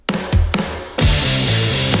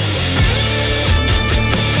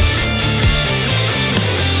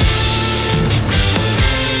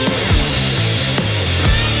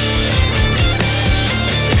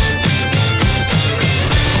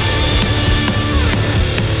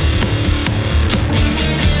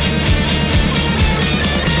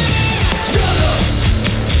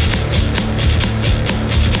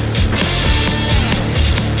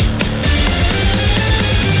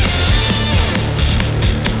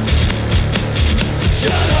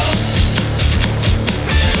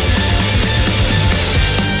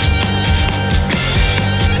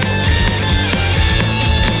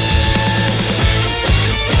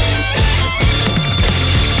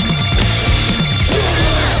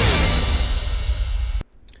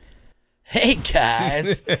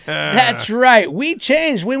guys. That's right. We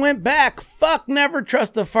changed. We went back. Fuck never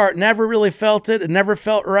trust a fart. Never really felt it. It never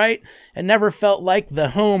felt right. It never felt like the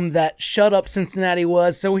home that Shut Up Cincinnati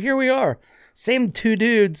was. So here we are. Same two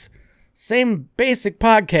dudes. Same basic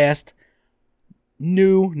podcast.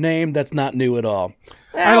 New name that's not new at all.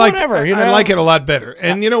 I like whatever, I like it a lot better.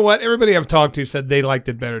 And you know what? Everybody I've talked to said they liked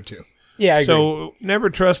it better too. Yeah, I agree. So Never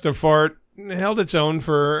Trust a Fart held its own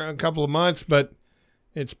for a couple of months, but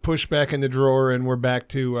it's pushed back in the drawer, and we're back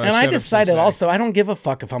to. And I decided also I don't give a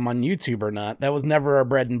fuck if I'm on YouTube or not. That was never our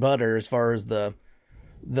bread and butter as far as the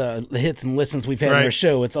hits and listens we've had on our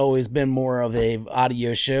show. It's always been more of a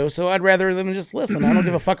audio show, so I'd rather them just listen. I don't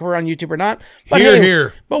give a fuck if we're on YouTube or not. But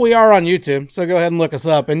here. But we are on YouTube, so go ahead and look us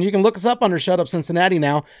up. And you can look us up under Shut Up Cincinnati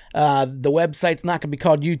now. The website's not going to be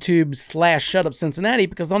called YouTube/Shut Up Cincinnati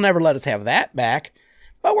because they'll never let us have that back.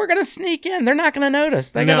 But we're going to sneak in. They're not going to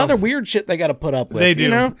notice. They got other weird shit they got to put up with. They do. You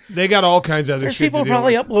know? They got all kinds of other There's shit people to deal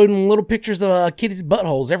probably with. uploading little pictures of kitties'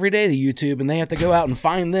 buttholes every day to YouTube, and they have to go out and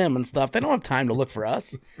find them and stuff. They don't have time to look for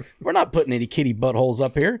us. We're not putting any kitty buttholes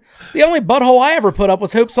up here. The only butthole I ever put up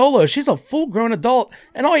was Hope Solo. She's a full-grown adult,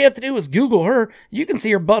 and all you have to do is Google her. You can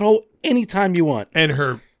see her butthole anytime you want. And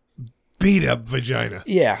her beat-up vagina.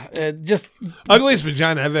 Yeah, just Ugliest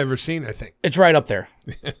vagina I've ever seen, I think. it's right up there.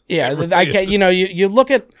 Yeah, I can't. You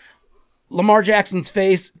look at Lamar Jackson's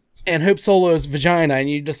face and Hope Solo's vagina, and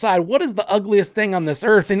you decide what is the ugliest thing on this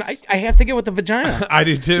earth, and I have to get with the vagina. I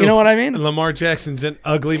do too. You know what I mean? Lamar Jackson's an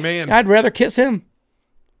ugly man. I'd rather kiss him.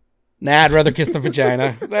 Nah, I'd rather kiss the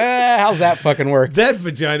vagina. How's that fucking work? That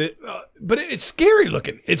vagina, but it's scary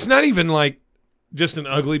looking. It's not even like just an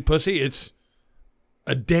ugly pussy. It's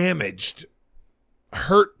a damaged,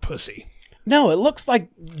 hurt pussy. No, it looks like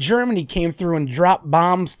Germany came through and dropped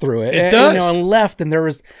bombs through it. It does. And left, and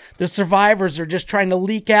the survivors are just trying to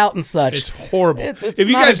leak out and such. It's horrible. It's if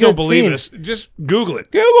you not guys a good don't believe scene. us, just Google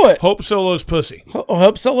it. Google it. Hope Solo's pussy.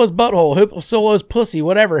 Hope Solo's butthole, Hope Solo's pussy,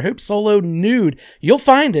 whatever. Hope Solo nude. You'll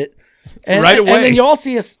find it. And, right away. And then you'll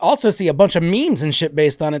also see a bunch of memes and shit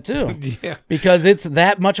based on it too. Yeah. Because it's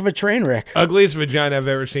that much of a train wreck. Ugliest vagina I've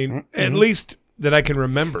ever seen, at least that I can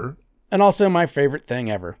remember. And also my favorite thing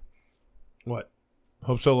ever. What?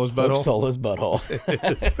 Hope Solo's butthole? Hope Solo's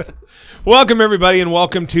butthole. Welcome, everybody, and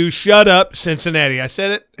welcome to Shut Up Cincinnati. I said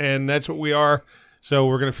it, and that's what we are. So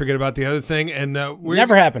we're going to forget about the other thing. And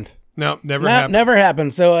Never happened. No, never happened. Never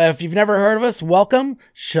happened. So if you've never heard of us, welcome.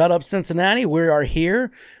 Shut Up Cincinnati. We are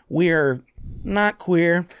here. We are not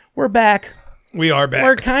queer. We're back. We are back.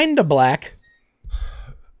 We're kind of black.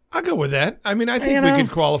 I'll go with that. I mean, I think we could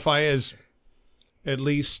qualify as at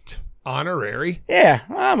least honorary. Yeah,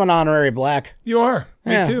 I'm an honorary black. You are.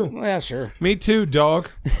 Yeah. Me too. Yeah, sure. Me too, dog.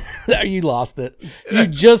 You lost it. You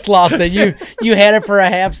just lost it. You had it for a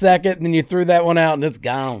half second, and then you threw that one out, and it's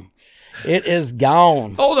gone. It is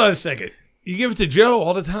gone. Hold on a second. You give it to Joe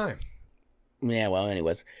all the time. Yeah, well,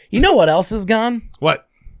 anyways. You know what else is gone? What?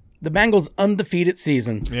 The Bengals' undefeated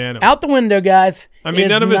season. Yeah, I know. Out the window, guys. I mean, It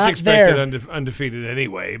none is of us not expected there. undefeated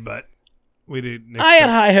anyway, but we did. I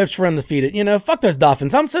had high hopes for undefeated. Fuck those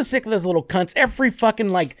Dolphins. I'm so sick of those little cunts. Every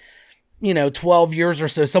fucking 12 years or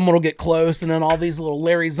so, someone will get close, and then all these little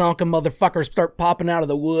Larry Zonka motherfuckers start popping out of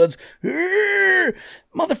the woods.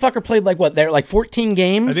 Motherfucker played 14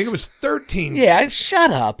 games? I think it was 13. Yeah,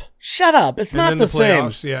 shut up. Shut up. It's not the same.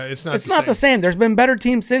 Playoffs, yeah, it's not. It's not the same. There's been better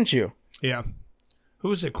teams since you. Yeah. Who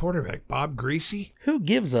was the quarterback? Bob Greasy? Who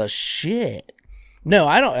gives a shit? No,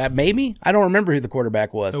 I don't. Maybe I don't remember who the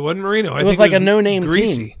quarterback was. It wasn't Marino. It was like a no-name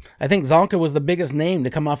Greasy. team. I think Zonka was the biggest name to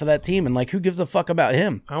come off of that team, and who gives a fuck about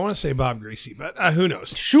him? I want to say Bob Greasy, but who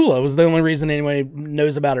knows? Shula was the only reason anybody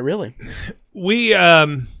knows about it, really. We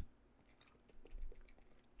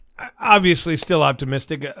obviously still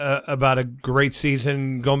optimistic about a great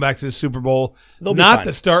season, going back to the Super Bowl. They'll be not fine.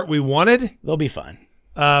 the start we wanted. They'll be fine.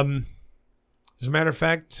 As a matter of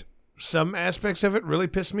fact, some aspects of it really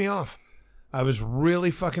pissed me off. I was really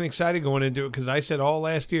fucking excited going into it because I said all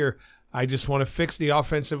last year, I just want to fix the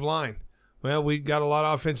offensive line. Well, we got a lot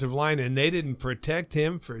of offensive line, and they didn't protect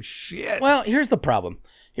him for shit. Well, here's the problem.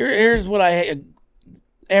 Here's what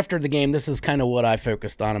after the game, this is kind of what I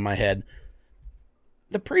focused on in my head.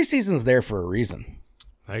 The preseason's there for a reason.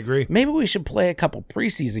 I agree. Maybe we should play a couple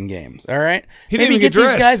preseason games, all right? He didn't Maybe even get get these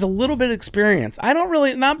dressed. guys a little bit of experience. I don't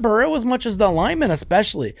really, not Burrow as much as the linemen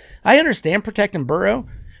especially. I understand protecting Burrow,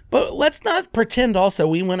 but let's not pretend also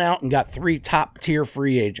we went out and got 3 top-tier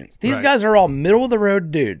free agents. These Right. guys are all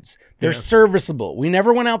middle-of-the-road dudes. They're serviceable. We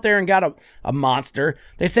never went out there and got a monster.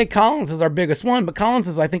 They say Collins is our biggest one, but Collins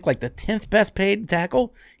is, I think, the 10th best paid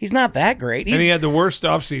tackle. He's not that great. And he had the worst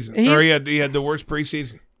offseason, or he had the worst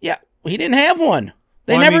preseason. Yeah, he didn't have one.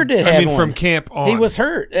 They never did have one. From camp on. He was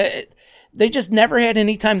hurt. They just never had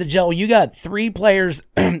any time to gel. You got 4 players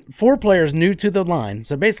new to the line,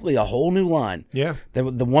 so basically a whole new line. Yeah. The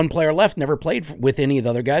one player left never played with any of the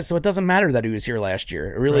other guys, so it doesn't matter that he was here last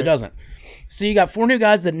year. It really doesn't. So you got 4 new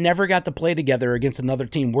guys that never got to play together against another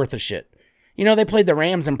team worth of shit. You know, they played the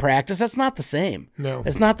Rams in practice. That's not the same. No.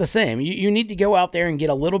 It's not the same. You need to go out there and get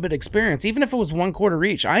a little bit of experience, even if it was 1 quarter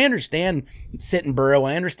each. I understand sitting Burrow.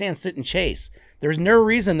 I understand sitting Chase. There's no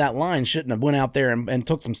reason that line shouldn't have went out there and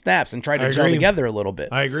took some snaps and tried to gel together a little bit.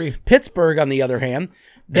 I agree. Pittsburgh, on the other hand,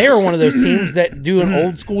 they are one of those teams that do an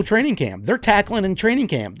old school training camp. They're tackling in training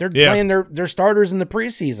camp. They're playing their starters in the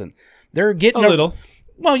preseason. They're getting a little.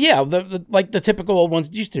 Well, yeah, like the typical old ones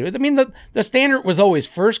used to do. I mean, the standard was always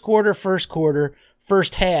first quarter,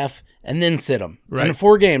 first half, and then sit them. Right. In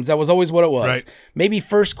 4 games, that was always what it was. Right. Maybe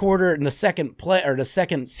first quarter in the second play or the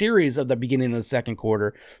second series of the beginning of the second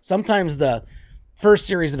quarter. Sometimes the first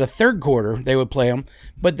series of the third quarter they would play them,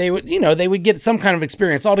 but they would get some kind of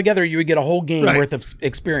experience. Altogether, you would get a whole game worth of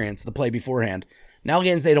experience to play beforehand. Now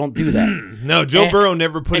games they don't do that. No, Joe Burrow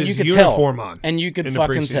never put his uniform on. And you could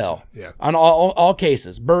fucking tell. Yeah. On all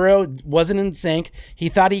cases. Burrow wasn't in sync. He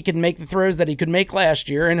thought he could make the throws that he could make last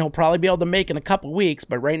year, and he'll probably be able to make in a couple weeks,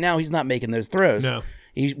 but right now he's not making those throws. No.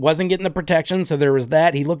 He wasn't getting the protection, so there was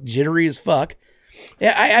that. He looked jittery as fuck.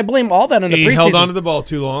 Yeah, I blame all that on the preseason. He held onto the ball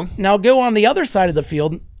too long. Now go on the other side of the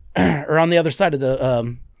field, or on the other side of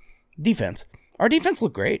the defense. Our defense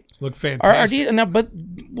looked great. Looked fantastic. But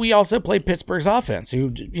we also played Pittsburgh's offense, who,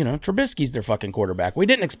 Trubisky's their fucking quarterback. We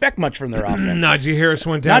didn't expect much from their offense. Najee Harris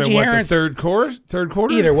went down in the third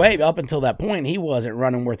quarter? Either way, up until that point, he wasn't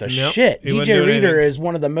running worth a shit. DJ Reader is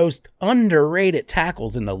one of the most underrated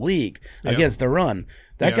tackles in the league against the run.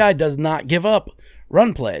 That guy does not give up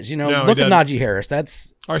run plays. Look at Najee Harris.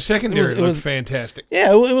 That's our secondary looked fantastic.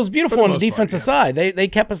 Yeah, it was beautiful on the defensive side. They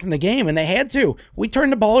kept us in the game, and they had to. We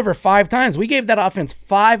turned the ball over 5 times. We gave that offense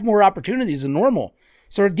 5 more opportunities than normal.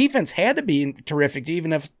 So our defense had to be terrific to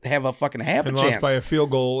even have a fucking half a chance. Lost by a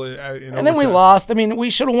field goal. And then we lost. I mean, we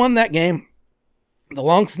should have won that game. The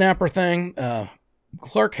long snapper thing,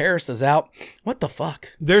 Clark Harris is out. What the fuck?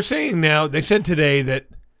 They're saying now, they said today that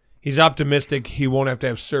he's optimistic he won't have to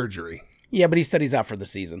have surgery. Yeah, but he said he's out for the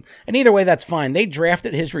season. And either way, that's fine. They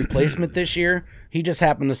drafted his replacement this year. He just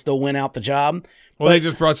happened to still win out the job. Well, they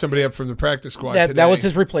just brought somebody up from the practice squad today. That was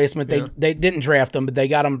his replacement. They didn't draft him, but they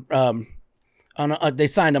got him. They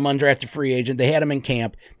signed him undrafted free agent. They had him in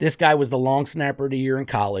camp. This guy was the long snapper of the year in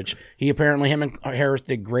college. Him and Harris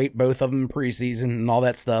did great, both of them in preseason and all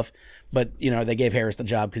that stuff. But, they gave Harris the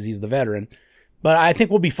job because he's the veteran. But I think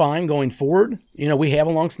we'll be fine going forward. We have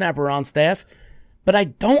a long snapper on staff. But I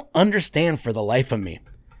don't understand for the life of me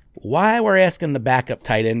why we're asking the backup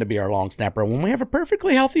tight end to be our long snapper when we have a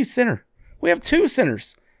perfectly healthy center. We have 2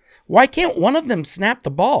 centers. Why can't one of them snap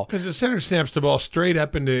the ball? Because the center snaps the ball straight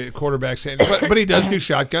up into quarterback's hands. But he does do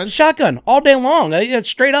shotguns. Shotgun all day long.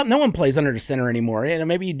 Straight up, no one plays under the center anymore.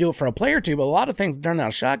 Maybe you do it for a play or two, but a lot of things turn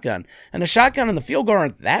out shotgun. And the shotgun and the field goal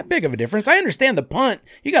aren't that big of a difference. I understand the punt.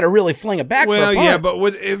 You got to really fling it back for a punt. Well, yeah, but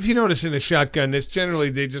if you notice in the shotgun, it's generally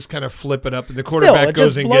they just kind of flip it up and the quarterback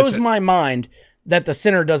goes and gets it. It just blows my mind that the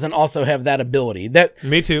center doesn't also have that ability.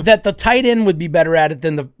 Me too. That the tight end would be better at it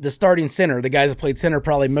than the starting center, the guy that played center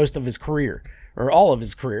probably most of his career or all of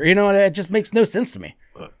his career. It just makes no sense to me.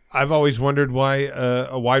 I've always wondered why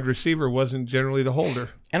a wide receiver wasn't generally the holder.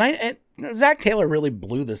 And Zach Taylor really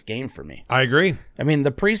blew this game for me. I agree. I mean,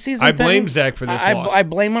 the preseason I blame Zach for this loss. I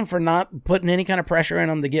blame him for not putting any kind of pressure in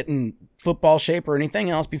him to get in football shape or anything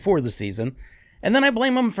else before the season. And then I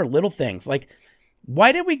blame him for little things like,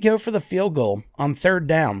 why did we go for the field goal on 3rd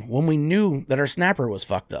down when we knew that our snapper was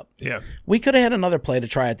fucked up? Yeah. We could have had another play to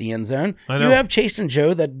try at the end zone. I know. You have Chase and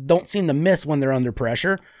Joe that don't seem to miss when they're under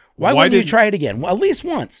pressure. Why wouldn't you try it again? Well, at least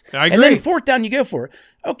once. I agree. And then 4th down, you go for it.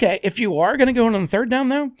 Okay, if you are going to go in on 3rd down,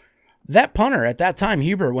 though, that punter at that time,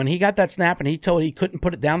 Huber, when he got that snap and he told he couldn't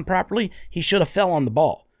put it down properly, he should have fell on the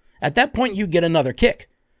ball. At that point, you get another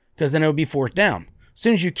kick because then it would be 4th down. As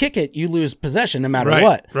soon as you kick it, you lose possession no matter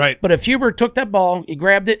what. Right. But if Huber took that ball, he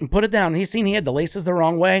grabbed it and put it down, and he seen he had the laces the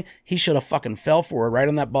wrong way, he should have fucking fell for it right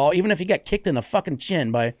on that ball. Even if he got kicked in the fucking chin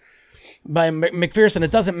by McPherson, it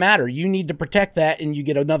doesn't matter. You need to protect that, and you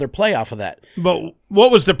get another play off of that. But what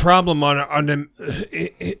was the problem on them?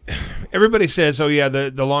 Everybody says, oh, yeah,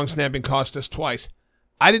 the long snapping cost us twice.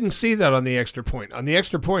 I didn't see that on the extra point. On the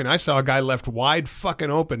extra point, I saw a guy left wide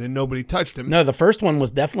fucking open and nobody touched him. No, the first one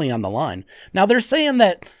was definitely on the line. Now, they're saying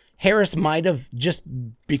that Harris might have, just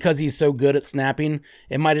because he's so good at snapping,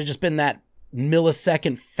 it might have just been that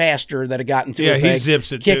millisecond faster that it got into Yeah, his he leg.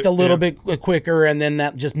 zips it, Kicked too. a little Yeah. bit quicker, and then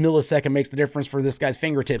that just millisecond makes the difference for this guy's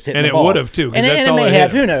fingertips hitting And the it ball. would have, too, 'cause And that's it all may it hit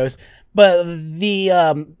have, him. who knows. But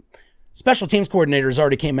the special teams coordinators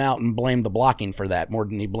already came out and blamed the blocking for that more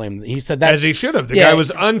than he blamed. He said that As he should have. The Yeah. guy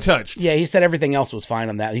was untouched. Yeah, he said everything else was fine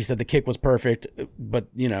on that. He said the kick was perfect, but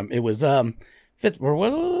it was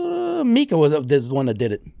Mika was the one that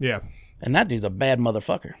did it, Yeah. and that dude's a bad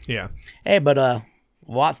motherfucker. Yeah. Hey, but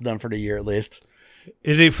Watt's done for the year at least.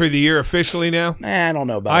 Is he for the year officially now? I don't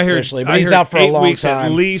know about I heard, officially, but I he's heard out for a 8 long weeks time.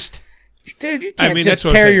 at least. Dude, you I can't mean, just that's what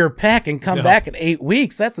I'm tear saying. your pec and come No. back in 8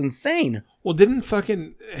 weeks. That's insane. Well, didn't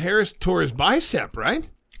fucking Harris tore his bicep, right?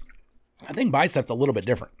 I think biceps a little bit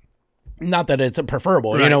different. Not that it's a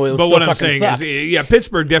preferable, Right. it was but still what I'm fucking saying suck. is, yeah,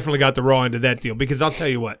 Pittsburgh definitely got the raw end of that deal because I'll tell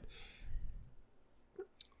you what,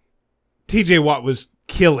 TJ Watt was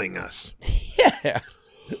killing us. Yeah.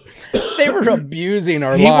 They were abusing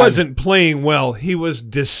our He line. wasn't playing well. He was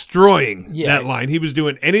destroying Yeah. that line. He was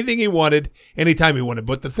doing anything he wanted, anytime he wanted.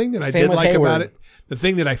 But the thing that I Same did with like Hayward. about it, the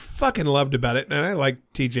thing that I fucking loved about it, and I like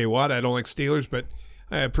TJ Watt. I don't like Steelers, but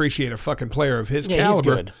I appreciate a fucking player of his Yeah,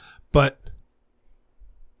 caliber. he's good. But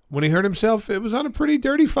when he hurt himself, it was on a pretty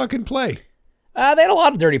dirty fucking play. They had a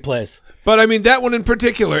lot of dirty plays. But I mean, that one in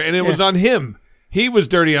particular, and it was on him. He was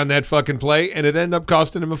dirty on that fucking play, and it ended up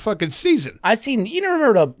costing him a fucking season. I seen,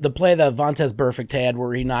 remember the play that Vontez Burfict had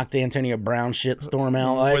where he knocked Antonio Brown shitstorm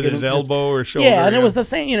out? Like, With and his it was- elbow or shoulder. Yeah, and it was the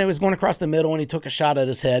same, he was going across the middle and he took a shot at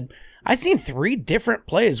his head. I seen 3 different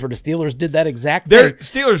plays where the Steelers did that exact Their thing.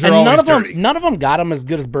 Steelers are And always none dirty. of them got him as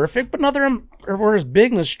good as Burfict, but none of them were as big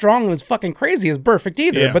and as strong and as fucking crazy as Burfict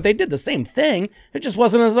either. Yeah. But they did the same thing. It just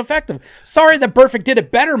wasn't as effective. Sorry that Burfict did it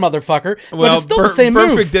better, motherfucker. But it's still the same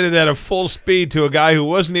Burfict move. did it at a full speed to a guy who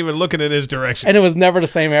wasn't even looking in his direction. And it was never the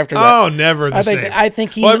same after that. Oh, never the same. I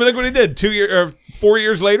think he. Well, I mean, look what he did. 4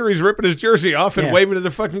 years later, he's ripping his jersey off and Yeah. waving to the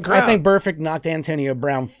fucking crowd. I think Burfict knocked Antonio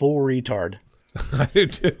Brown full retard. I do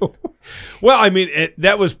too. Well, I mean,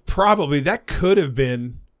 that could have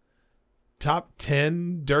been top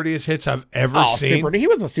 10 dirtiest hits I've ever seen. He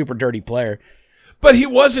was a super dirty player. But he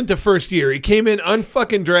wasn't the first year. He came in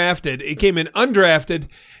unfucking drafted. He came in undrafted.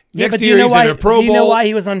 Yeah, Next but year, he's in a Pro do you know Bowl. why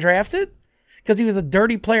he was undrafted? Because he was a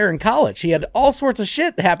dirty player in college. He had all sorts of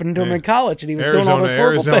shit happen to him in college, and he was doing all those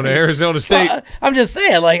horrible things. Arizona So, State. I'm just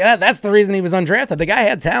saying, like that's the reason he was undrafted. The guy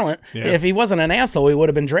had talent. Yeah. If he wasn't an asshole, he would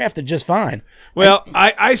have been drafted just fine. Well,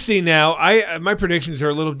 I see now. My predictions are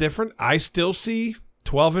a little different. I still see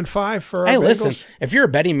 12-5 for our Hey, Bengals. listen, if you're a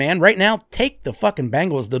betting man right now, take the fucking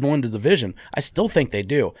Bengals to win the division. I still think they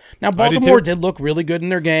do. Now, Baltimore did look really good in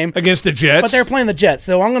their game, Against the Jets. but they're playing the Jets,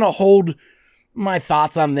 so I'm going to hold my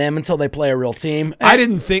thoughts on them until they play a real team. I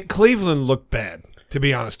didn't think Cleveland looked bad, to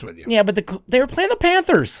be honest with you. Yeah, but they were playing the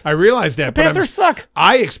Panthers. I realized that. The Panthers suck.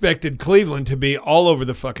 I expected Cleveland to be all over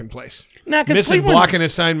the fucking place. No, because Missing Cleveland. blocking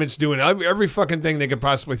assignments, doing every fucking thing they could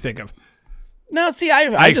possibly think of. No, see, I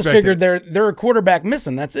just expected figured they're a quarterback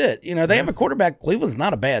missing. That's it. They have a quarterback. Cleveland's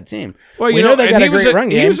not a bad team. Well, we know they and got he a was great run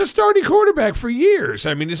He game. was a starting quarterback for years.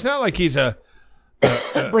 I mean, it's not like he's a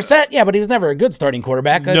Brissett, yeah, but he was never a good starting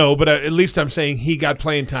quarterback. no, but at least I'm saying he got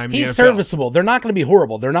playing time. In He's the NFL. serviceable. They're not going to be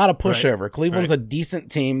horrible. They're not a pushover. Cleveland's a decent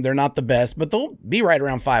team. They're not the best, but they'll be right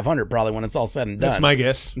around 500 probably when it's all said and done. That's my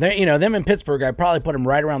guess. Them in Pittsburgh, I'd probably put them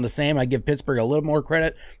right around the same. I give Pittsburgh a little more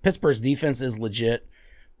credit. Pittsburgh's defense is legit,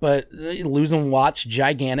 but losing Watt's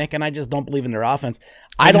gigantic, and I just don't believe in their offense.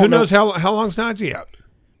 I don't Who know. knows how long's Najee out?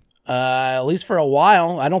 At least for a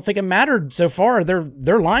while. I don't think it mattered so far. Their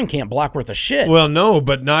line can't block worth a shit. Well, no,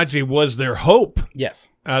 but Najee was their hope Yes.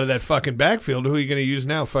 out of that fucking backfield. Who are you going to use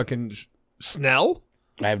now? Fucking Snell?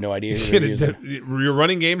 I have no idea who they're using. Your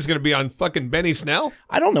running game is going to be on fucking Benny Snell?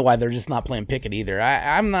 I don't know why they're just not playing Pickett either.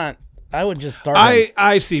 I'm not. I would just start him.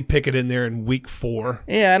 I see Pickett in there in week 4.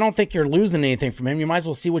 Yeah, I don't think you're losing anything from him. You might as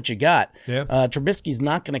well see what you got. Yeah. Trubisky's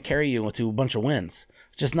not going to carry you to a bunch of wins.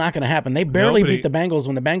 It's just not going to happen. They barely beat the Bengals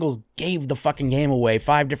when the Bengals gave the fucking game away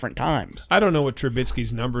 5 different times. I don't know what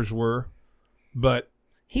Trubisky's numbers were, but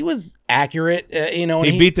He was accurate, and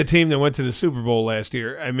he beat the team that went to the Super Bowl last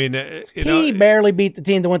year. I mean, he barely beat the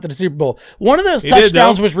team that went to the Super Bowl. One of those He did,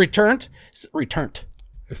 touchdowns though. was returned.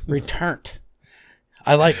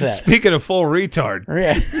 I like that. Speaking of full retard,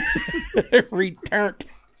 Yeah. Returned.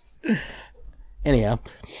 Anyhow,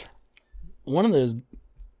 one of those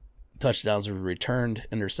touchdowns was a returned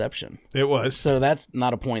interception. it was. So that's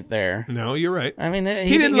not a point there. No, you're right. I mean,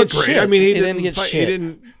 He didn't look get great. shit. I mean, he didn't didn't get fight- he shit.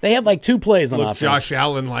 didn't They had like 2 plays on Look offense. Josh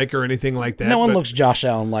Allen like or anything like that. No one but looks Josh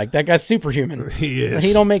Allen like. That guy's superhuman. He is.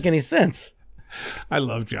 He don't make any sense. I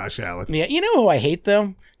love Josh Allen. Yeah, you know who I hate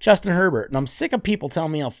though? Justin Herbert. And I'm sick of people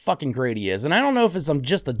telling me how fucking great he is. And I don't know if I'm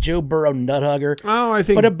just a Joe Burrow nut hugger. Oh, I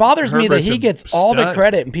think. But it bothers me that Herbert's he a gets all the stud.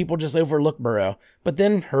 credit and people just overlook Burrow. But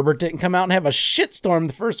then Herbert didn't come out and have a shitstorm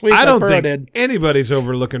the first week I like don't Burrow think did. anybody's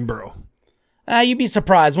overlooking Burrow. You'd be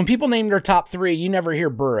surprised. When people name their top three, you never hear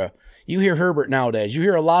Burrow. You hear Herbert nowadays. You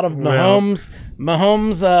hear a lot of Mahomes,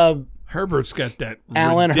 Herbert's got that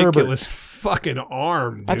Allen ridiculous fucking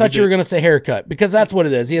arm. Dude. I thought you were going to say haircut because that's what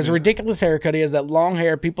it is. He has a ridiculous haircut. He has that long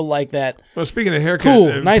hair. People like that. Well, speaking of haircut,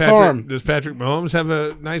 Cool, nice arm. Does Patrick Mahomes have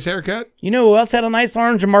a nice haircut? You know who else had a nice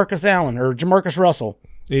arm? Jamarcus Allen or Jamarcus Russell.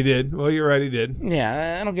 He did. Well, you're right. He did.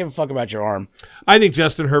 Yeah, I don't give a fuck about your arm. I think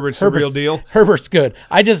Justin Herbert's the real deal. Herbert's good.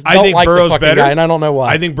 I just I don't think like Burrow's the fucking better. guy, and I don't know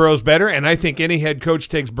why. I think Burrow's better, and I think any head coach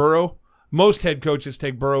takes Burrow. Most head coaches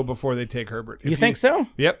take Burrow before they take Herbert. You think so?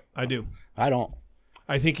 Yep, I do. I don't.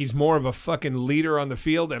 I think he's more of a fucking leader on the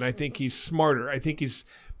field, and I think he's smarter. I think he's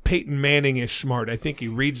Peyton Manning-ish smart. I think he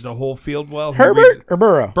reads the whole field well. Herbert or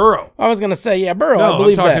Burrow? Burrow. I was going to say, yeah, Burrow. No, I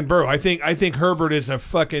believe I'm talking that. Burrow. I think Herbert is a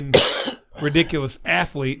fucking ridiculous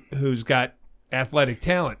athlete who's got athletic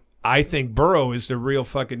talent. I think Burrow is the real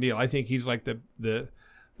fucking deal. I think he's like the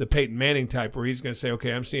Peyton Manning type where he's going to say,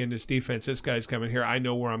 okay, I'm seeing this defense. This guy's coming here. I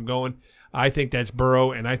know where I'm going. I think that's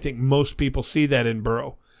Burrow, and I think most people see that in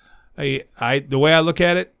Burrow. The way I look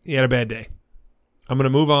at it, he had a bad day. I'm going to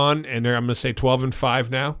move on, and I'm going to say 12-5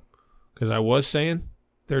 now because I was saying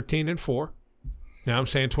 13-4. Now I'm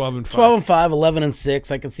saying 12-5. 12-5,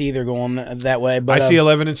 11-6. I can see either going that way, but I see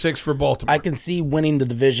 11-6 for Baltimore. I can see winning the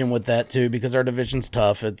division with that too because our division's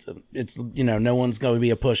tough. It's no one's going to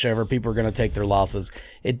be a pushover. People are going to take their losses.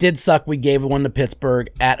 It did suck. We gave one to Pittsburgh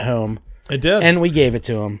at home. It does. And we gave it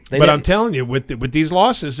to them. But I'm telling you, with these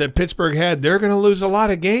losses that Pittsburgh had, they're going to lose a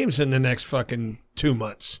lot of games in the next fucking 2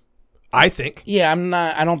 months. I think. Yeah,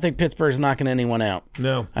 I don't think Pittsburgh's knocking anyone out.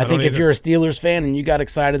 No. I think if you're a Steelers fan and you got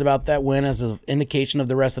excited about that win as an indication of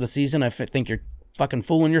the rest of the season, I think you're fucking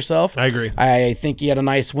fooling yourself. I agree. I think you had a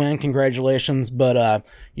nice win. Congratulations. But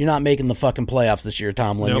you're not making the fucking playoffs this year,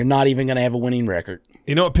 Tomlin. Nope. You're not even going to have a winning record.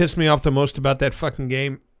 You know what pissed me off the most about that fucking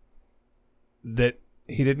game? That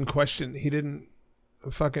he didn't fucking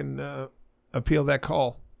appeal that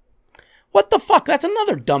call. What the fuck? That's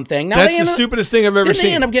another dumb thing. Now That's the stupidest thing I've ever didn't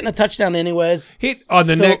seen. they end up getting a touchdown anyways? He on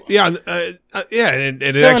the neck, yeah, and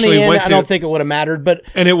it So actually in the end, went to. I don't think it would have mattered, but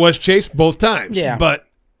and it was chased both times. Yeah. But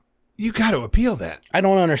you got to appeal that. I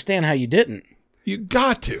don't understand how you didn't. You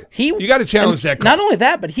got to. You got to challenge that call. Not only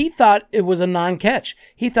that, but he thought it was a non-catch.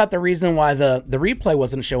 He thought the reason why the replay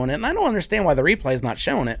wasn't showing it, and I don't understand why the replay is not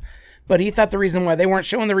showing it, but he thought the reason why they weren't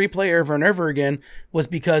showing the replay over and over again was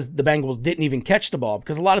because the Bengals didn't even catch the ball.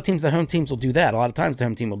 Because a lot of teams, the home teams will do that. A lot of times the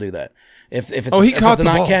home team will do that. If it's, he if caught it's a the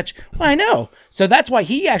ball. non-catch. Well, I know. So that's why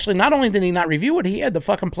he actually, not only did he not review it, he had the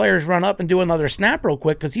fucking players run up and do another snap real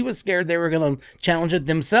quick because he was scared they were going to challenge it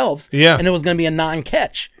themselves. Yeah. And it was going to be a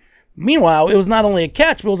non-catch. Meanwhile, it was not only a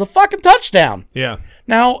catch, but it was a fucking touchdown. Yeah.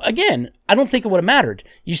 Now, again, I don't think it would have mattered.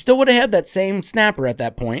 You still would have had that same snapper at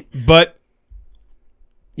that point. But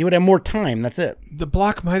You would have more time. That's it. the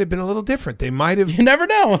block might have been a little different. They might have. You never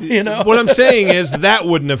know. You know What I'm saying is that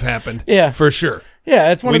wouldn't have happened. Yeah. For sure.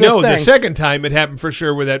 Yeah, it's one We of those know things. the second time it happened for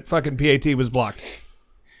sure where that fucking PAT was blocked.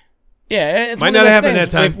 Yeah, it's Might one not of those have happened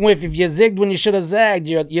things. that time. If you zigged when you should have zagged,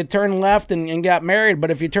 you turned left and got married.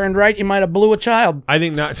 But if you turned right, you might have blew a child. I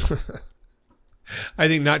think not. I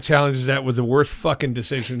think not challenges that was the worst fucking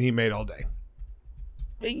decision he made all day.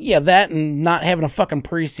 Yeah, that and not having a fucking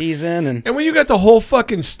preseason and And when you got the whole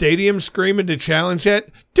fucking stadium screaming to challenge that,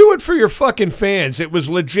 do it for your fucking fans. It was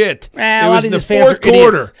legit. A It lot was of the these fans fourth are idiots.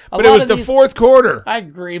 quarter. A But it lot was of the these- fourth quarter. I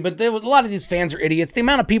agree, but a lot of these fans are idiots. The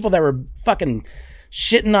amount of people that were fucking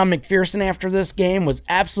shitting on McPherson after this game was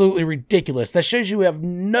absolutely ridiculous. That shows you have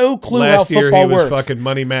no clue how Last year football he was works. fucking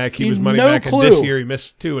Money Mac. He You was Money no Mac. clue. And this year he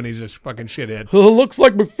missed two and he's a fucking shithead. Looks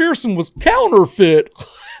like McPherson was counterfeit.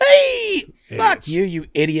 Hey, fuck you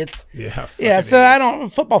idiots. Yeah. Yeah, so I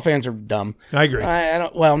don't. Football fans are dumb. I agree. I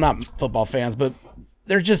don't. Well, not football fans, but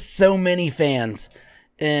there's just so many fans,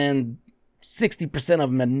 and 60% of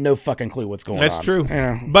them have no fucking clue what's going on. That's true.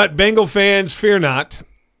 Yeah. But Bengal fans, fear not.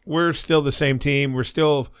 We're still the same team. We're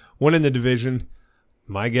still winning the division.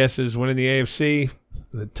 My guess is winning the AFC.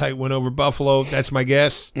 The tight win over Buffalo. That's my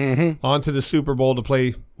guess. Mm-hmm. On to the Super Bowl to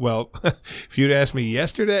play. Well, if you'd asked me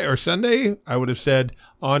yesterday or Sunday, I would have said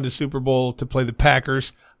on to Super Bowl to play the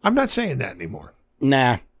Packers. I'm not saying that anymore.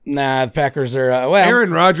 Nah. The Packers are well.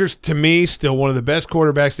 Aaron Rodgers, to me, still one of the best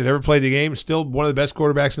quarterbacks that ever played the game. Still one of the best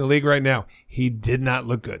quarterbacks in the league right now. He did not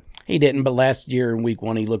look good. He didn't, but last year in week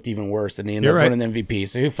 1, he looked even worse, and he ended up winning MVP,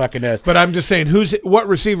 so who fucking knows? But I'm just saying, what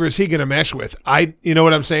receiver is he going to mesh with? You know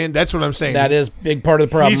what I'm saying? That's what I'm saying. That is a big part of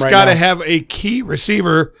the problem He's got to have a key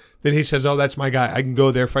receiver that he says, oh, that's my guy. I can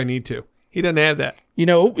go there if I need to. He doesn't have that. He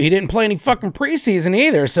didn't play any fucking preseason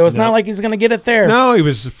either, so it's not like he's going to get it there. No, he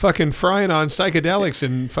was fucking frying on psychedelics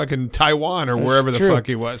in fucking Taiwan or wherever the fuck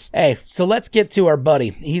he was. Hey, so let's get to our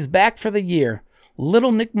buddy. He's back for the year.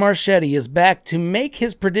 Little Nick Marchetti is back to make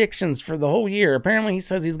his predictions for the whole year. Apparently, he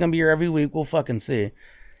says he's going to be here every week. We'll fucking see.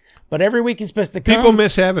 But every week he's supposed to come. People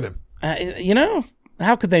miss having him.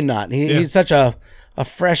 How could they not? He's such a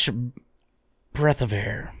fresh breath of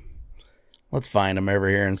air. Let's find him over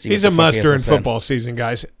here and see. He's a must during football season,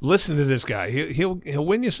 guys. Listen to this guy. He'll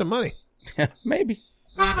win you some money. Maybe.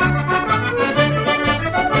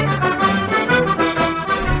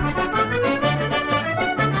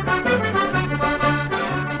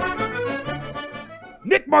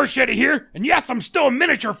 Nick Marchetti here, and yes, I'm still a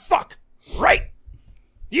miniature fuck, right?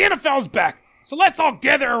 The NFL's back, so let's all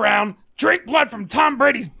gather around, drink blood from Tom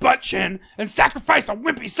Brady's butt chin, and sacrifice a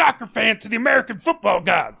wimpy soccer fan to the American football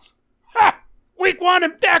gods. Ha! Week 1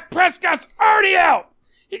 and Dak Prescott's already out.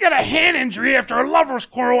 He got a hand injury after a lover's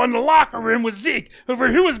quarrel in the locker room with Zeke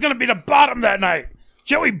over who was going to be the bottom that night.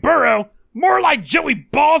 Joey Burrow, more like Joey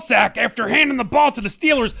Ballsack after handing the ball to the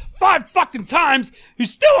Steelers 5 fucking times, who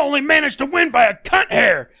still only managed to win by a cunt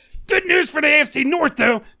hair. Good news for the AFC North,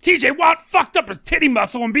 though. TJ Watt fucked up his titty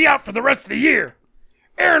muscle and be out for the rest of the year.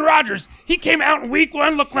 Aaron Rodgers, he came out in week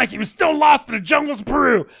 1 looked like he was still lost in the jungles of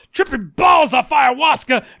Peru, tripping balls off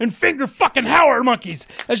ayahuasca and finger fucking howler monkeys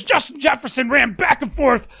as Justin Jefferson ran back and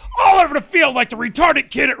forth all over the field like the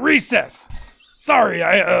retarded kid at recess. Sorry,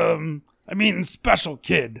 I mean special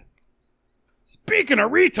kid. Speaking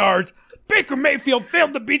of retards, Baker Mayfield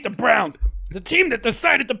failed to beat the Browns, the team that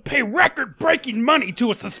decided to pay record-breaking money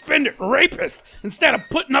to a suspended rapist instead of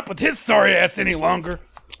putting up with his sorry ass any longer.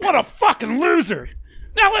 What a fucking loser.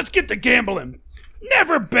 Now let's get to gambling.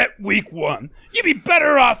 Never bet week 1. You'd be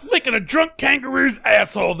better off licking a drunk kangaroo's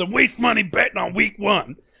asshole than waste money betting on week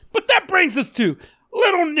 1. But that brings us to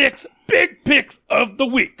Little Nick's big picks of the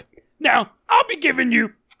week. Now, I'll be giving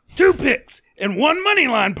you 2 picks and 1 money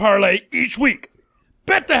line parlay each week.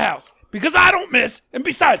 Bet the house, because I don't miss, and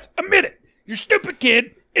besides, admit it, your stupid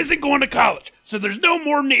kid isn't going to college, so there's no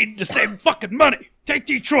more need to save fucking money. Take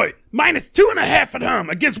Detroit, -2.5 at home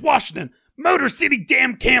against Washington. Motor City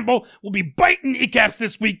Dan Campbell will be biting kneecaps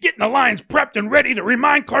this week, getting the Lions prepped and ready to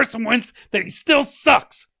remind Carson Wentz that he still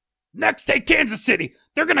sucks. Next, take Kansas City.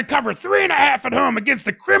 They're going to cover 3.5 at home against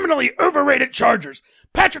the criminally overrated Chargers.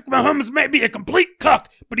 Patrick Mahomes may be a complete cuck,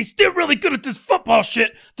 but he's still really good at this football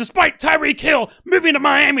shit, despite Tyreek Hill moving to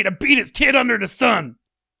Miami to beat his kid under the sun.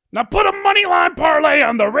 Now put a money line parlay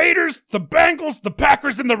on the Raiders, the Bengals, the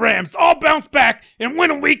Packers, and the Rams to all bounce back and win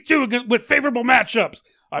in week 2 with favorable matchups.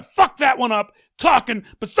 I fucked that one up talking,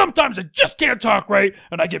 but sometimes I just can't talk right,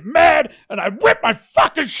 and I get mad, and I rip my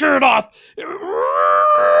fucking shirt off.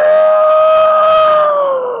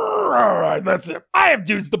 Alright, that's it. I have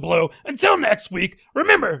dudes to blow. Until next week,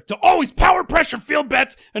 remember to always power pressure field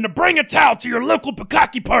bets and to bring a towel to your local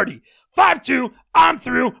Bukkake party. 5-2, I'm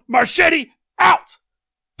through. Marchetti, out.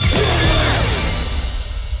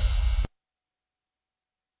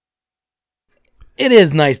 It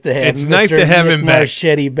is nice to have It's nice to have him back.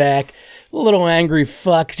 Marchetti back. A little angry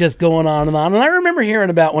fuck just going on and on. And I remember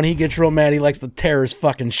hearing about when he gets real mad, he likes to tear his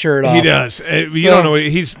fucking shirt off. He does. You don't know.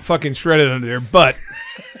 He's fucking shredded under there. But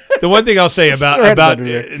the one thing I'll say about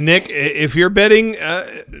Nick, if you're betting,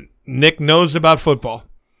 Nick knows about football.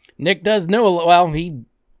 Nick does know. Well, he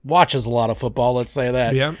watches a lot of football, let's say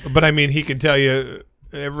that. Yeah, but I mean, he can tell you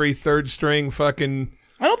every third string fucking...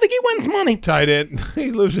 I don't think he wins money. Tight end.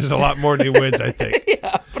 He loses a lot more than he wins, I think.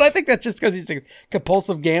 Yeah, but I think that's just because he's a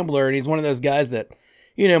compulsive gambler and he's one of those guys that,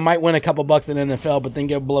 might win a couple bucks in the NFL, but then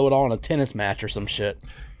go blow it all in a tennis match or some shit.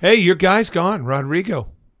 Hey, your guy's gone,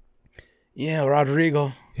 Rodrigo. Yeah,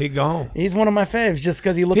 Rodrigo. He gone. He's one of my faves just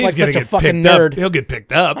because he looked like such a fucking nerd. He'll get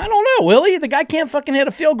picked up. I don't know, will he? The guy can't fucking hit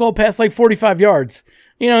a field goal past like 45 yards.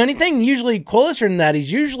 Anything usually closer than that,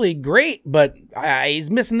 he's usually great, but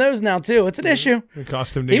he's missing those now, too. It's an issue. It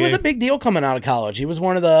cost him the He game. was a big deal coming out of college. He was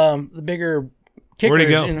one of the bigger kickers. Where'd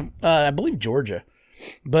he go? I believe Georgia.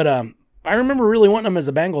 But I remember really wanting him as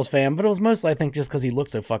a Bengals fan, but it was mostly, I think, just because he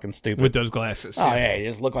looked so fucking stupid. With those glasses. Oh, yeah, he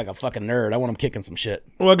just looked like a fucking nerd. I want him kicking some shit.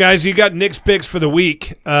 Well, guys, you got Nick's picks for the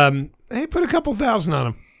week. Hey, put a couple thousand on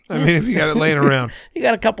him. I mean, if you got it laying around. You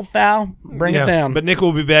got a couple foul, bring it down. But Nick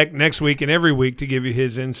will be back next week and every week to give you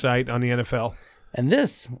his insight on the NFL. And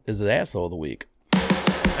this is the Asshole of the Week.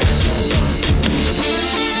 Asshole of the Week.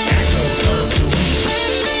 Asshole of the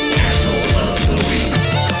Week.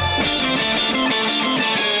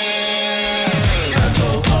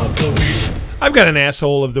 I've got an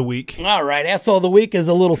asshole of the week. All right, Asshole of the Week is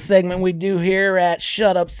a little segment we do here at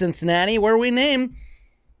Shut Up Cincinnati where we name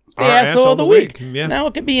the asshole of the week. Yeah. Now,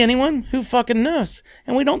 it could be anyone who fucking knows,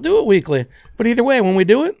 and we don't do it weekly. But either way, when we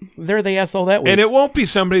do it, they're the asshole that week. And it won't be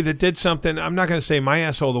somebody that did something. I'm not going to say my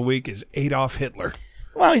asshole of the week is Adolf Hitler.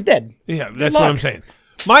 Well, he's dead. Yeah, that's what I'm saying.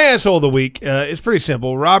 My asshole of the week is pretty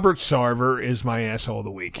simple. Robert Sarver is my asshole of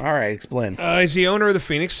the week. All right, explain. He's the owner of the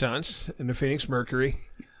Phoenix Suns and the Phoenix Mercury.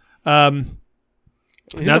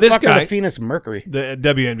 Who now the this fuck are guy, the Phoenix Mercury. the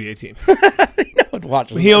WNBA team,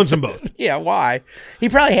 He owns them both. Yeah, why? He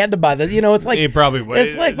probably had to buy the. It's like He probably would.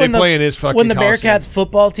 It's like They play in his fucking when the Coliseum. Bearcats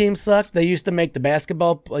football team sucked. They used to make the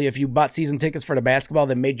basketball. If you bought season tickets for the basketball,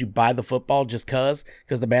 they made you buy the football just because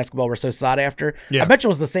the basketball were so sought after. Yeah. I bet you it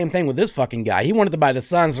was the same thing with this fucking guy. He wanted to buy the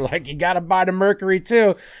Suns. They're like, you got to buy the Mercury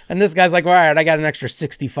too. And this guy's like, all right, I got an extra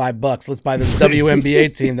 $65. Let's buy this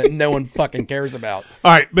WNBA team that no one fucking cares about.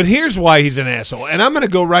 All right, but here's why he's an asshole. And I'm going to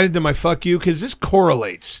go right into my fuck you because this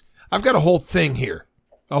correlates. I've got a whole thing here.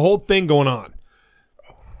 A whole thing going on.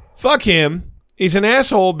 Fuck him. He's an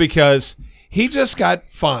asshole because he just got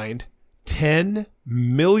fined $10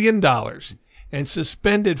 million and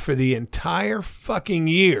suspended for the entire fucking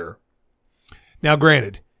year. Now,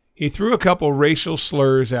 granted, he threw a couple racial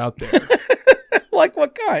slurs out there. Like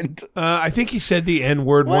what kind? I think he said the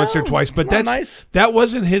N-word once or twice, but not nice. that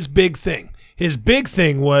wasn't his big thing. His big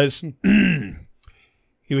thing was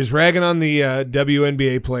he was ragging on the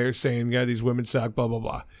WNBA players, saying, "God, these women suck." Blah blah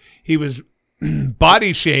blah. He was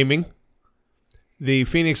body shaming the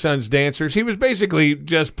Phoenix Suns dancers. He was basically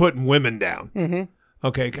just putting women down. Mm-hmm.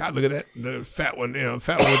 Okay, God, look at that, the fat one,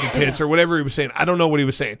 fat one with the tits or whatever he was saying. I don't know what he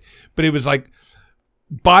was saying, but he was like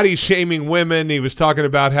body shaming women. He was talking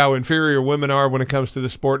about how inferior women are when it comes to the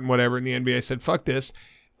sport and whatever. And the NBA said, "Fuck this.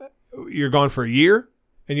 You're gone for a year,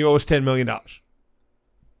 and you owe us $10 million."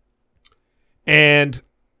 And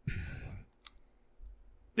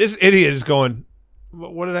this idiot is going,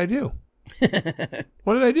 "What did I do?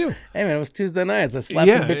 What did I do?" Hey man, it was Tuesday nights. I slapped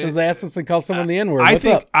some bitch's asses and called someone the N-word. I What's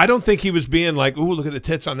up? I don't think he was being like, "Ooh, look at the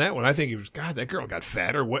tits on that one." I think he was, "God, that girl got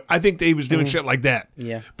fat," or what. I think that he was doing shit like that.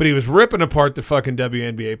 Yeah. But he was ripping apart the fucking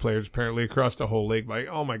WNBA players apparently across the whole league. Like,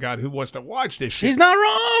 oh my God, who wants to watch this shit? He's not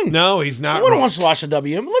wrong. No, he's not No one wrong. wants to watch the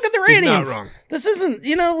WNBA. Look at the ratings. not wrong. This isn't,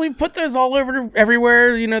 we put those all over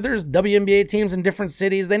everywhere. There's WNBA teams in different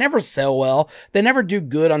cities. They never sell well. They never do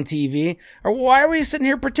good on TV. Or why are we sitting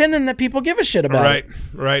here pretending that people give a shit about it?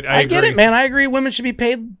 Right. I get it, man. I agree. Women should be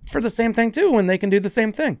paid for the same thing too when they can do the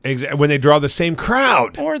same thing. Exactly. When they draw the same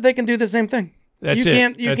crowd. Or they can do the same thing. That's you it.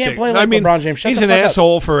 can't That's it. play like LeBron James. Shut he's the an fuck up.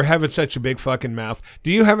 asshole for having such a big fucking mouth.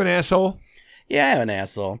 Do you have an asshole? Yeah, I have an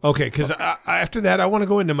asshole. Okay, because after that, I want to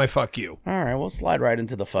go into my fuck you. All right, we'll slide right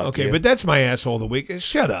into the fuck Okay, you. but that's my asshole of the week.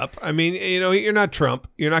 Shut up. I mean, you're not Trump.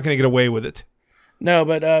 You're not going to get away with it. No,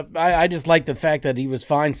 but I just like the fact that he was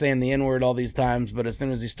fine saying the N-word all these times, but as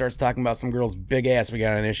soon as he starts talking about some girl's big ass, we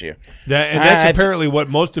got an issue. That's apparently what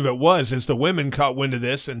most of it was, is the women caught wind of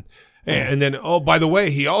this, and then, oh, by the way,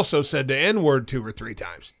 he also said the N-word 2 or 3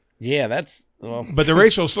 times. Yeah, that's... Well, but the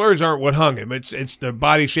racial slurs aren't what hung him. It's the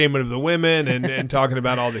body shaming of the women and talking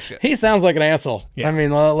about all this shit. he sounds like an asshole. Yeah. I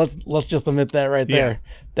mean, well, let's just admit that right there.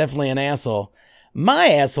 Yeah. Definitely an asshole. My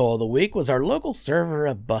asshole of the week was our local server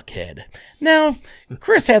at Buckhead. Now,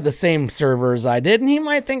 Chris had the same server as I did, and he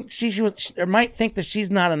might think might think that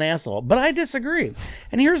she's not an asshole, but I disagree.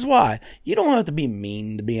 And here's why: you don't have to be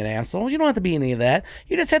mean to be an asshole. You don't have to be any of that.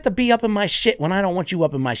 You just have to be up in my shit when I don't want you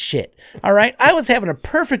up in my shit. All right? I was having a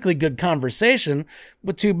perfectly good conversation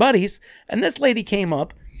with 2 buddies, and this lady came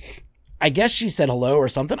up. I guess she said hello or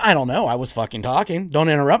something. I don't know. I was fucking talking. Don't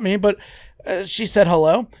interrupt me, but she said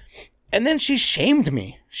hello. And then she shamed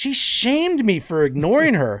me. She shamed me for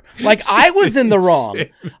ignoring her. Like I was in the wrong.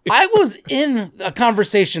 I was in a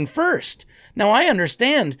conversation first. Now I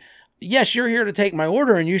understand. Yes, you're here to take my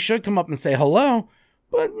order and you should come up and say hello.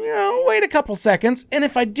 But, wait a couple seconds. And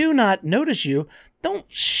if I do not notice you,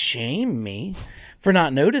 don't shame me for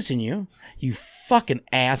not noticing you, you fucking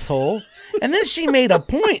asshole. And then she made a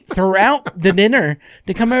point throughout the dinner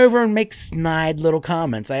to come over and make snide little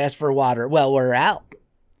comments. I asked for water. Well, we're out.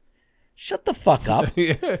 Shut the fuck up.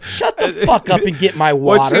 Shut the fuck up and get my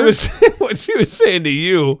water. What she was saying to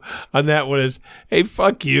you on that one is, hey,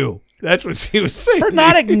 fuck you. That's what she was saying. For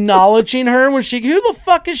not acknowledging her when who the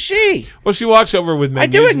fuck is she? Well, she walks over with menus. I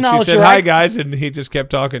do acknowledge she said, her. hi, guys, and he just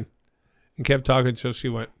kept talking and kept talking. So she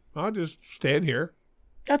went, I'll just stand here.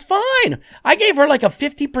 That's fine. I gave her like a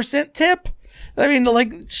 50% tip. I mean,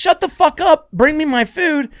 like, shut the fuck up. Bring me my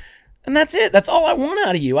food. And that's it. That's all I want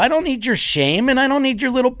out of you. I don't need your shame, and I don't need your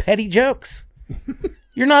little petty jokes.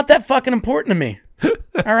 You're not that fucking important to me.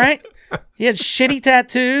 All right? You had shitty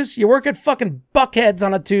tattoos. You work at fucking Buckheads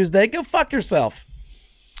on a Tuesday. Go fuck yourself.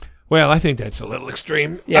 Well, I think that's a little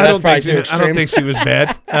extreme. Yeah, that's probably too extreme. I don't think she was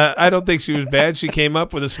bad. I don't think she was bad. She came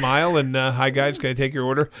up with a smile and, hi, guys, can I take your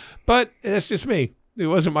order? But that's just me. It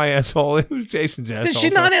wasn't my asshole. It was Jason's asshole. Did she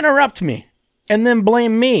not interrupt me and then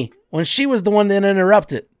blame me when she was the one that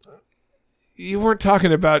interrupted? You weren't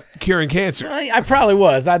talking about curing cancer. I probably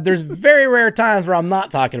was. There's very rare times where I'm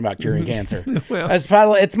not talking about curing cancer. Well,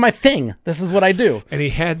 it's my thing. This is what I do. And he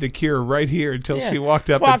had the cure right here until she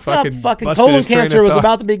walked up Walked and fucking busted colon his train cancer of was thought.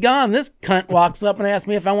 about to be gone. This cunt walks up and asks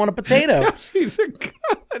me if I want a potato. She's a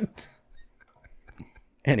cunt.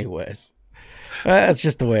 Anyways. That's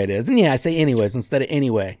just the way it is. And yeah, I say anyways instead of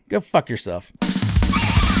anyway. Go fuck yourself.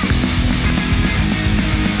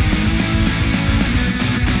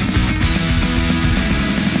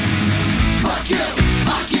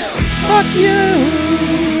 Fuck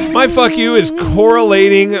you. My fuck you is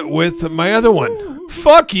correlating with my other one.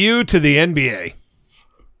 Fuck you to the NBA.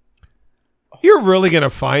 You're really going to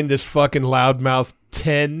find this fucking loudmouth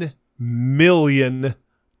 $10 million.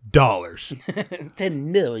 $10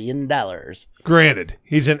 million. Granted,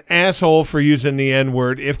 he's an asshole for using the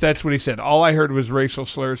N-word, if that's what he said. All I heard was racial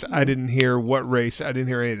slurs. I didn't hear what race. I didn't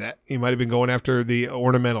hear any of that. He might have been going after the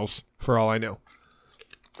ornamentals, for all I know.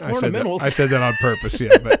 Ornamentals? I said that on purpose,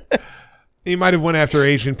 yeah, but he might have went after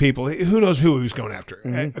Asian people. Who knows who he was going after?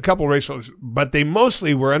 Mm-hmm. A couple racial, but they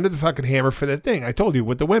mostly were under the fucking hammer for that thing. I told you,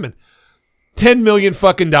 with the women. $10 million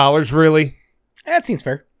fucking dollars, really? That seems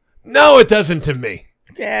fair. No, it doesn't to me.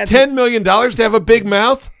 Yeah, $10 million to have a big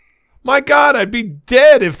mouth? My God, I'd be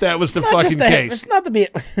dead if that was the fucking case. It's not to be.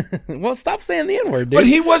 Well, stop saying the N-word, dude. But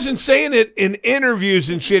he wasn't saying it in interviews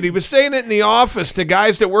and shit. He was saying it in the office to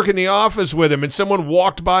guys that work in the office with him, and someone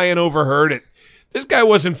walked by and overheard it. This guy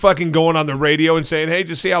wasn't fucking going on the radio and saying, hey,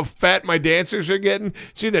 just see how fat my dancers are getting?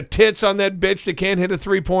 See the tits on that bitch that can't hit a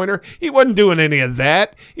three-pointer? He wasn't doing any of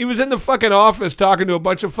that. He was in the fucking office talking to a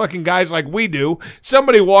bunch of fucking guys like we do.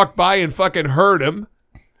 Somebody walked by and fucking heard him.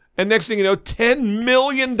 And next thing you know, $10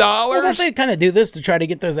 million? Well, don't they kind of do this to try to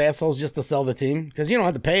get those assholes just to sell the team? Because you don't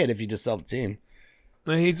have to pay it if you just sell the team.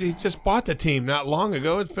 He just bought the team not long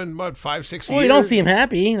ago. It's been, what, 5-6 years? Well, you don't see him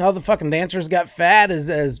happy. All the fucking dancers got fat as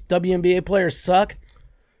WNBA players suck.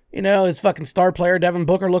 You know, his fucking star player, Devin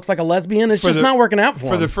Booker, looks like a lesbian. It's just not working out for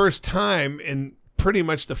him. For the first time in pretty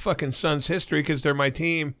much the fucking Suns' history, because they're my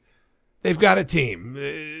team, they've got a team.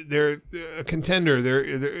 They're a contender.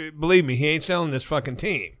 They're believe me, he ain't selling this fucking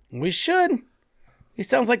team. We should. He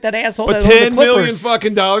sounds like that asshole But that owned the $10 million Clippers.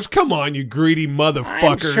 fucking dollars? Come on, you greedy motherfuckers.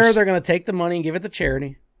 I'm sure they're going to take the money and give it to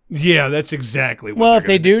charity. Yeah, that's exactly what Well, they're if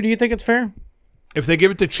they gonna do you think it's fair? If they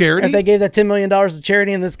give it to charity? If they gave that $10 million to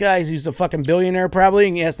charity and this guy who's a fucking billionaire probably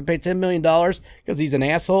and he has to pay $10 million because he's an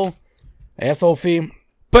asshole fee.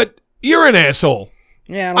 But you're an asshole.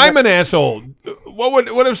 Yeah, I'm an asshole.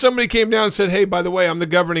 What if somebody came down and said, hey, by the way, I'm the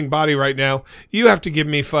governing body right now. You have to give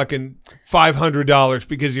me fucking $500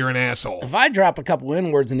 because you're an asshole. If I drop a couple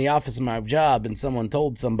N-words in the office of my job and someone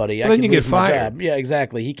told somebody, I then could you lose get my fired. job. Yeah,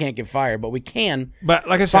 exactly. He can't get fired, but we can. But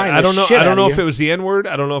like I said, Fine I the don't know. shit I don't out know of if you. it was the N-word.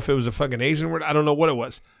 I don't know if it was a fucking Asian word. I don't know what it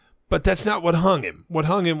was. But that's not what hung him. What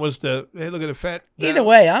hung him was the, hey, look at the fat. Either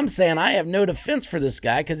way, I'm saying I have no defense for this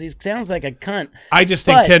guy because he sounds like a cunt. I just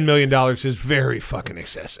think But- $10 million is very fucking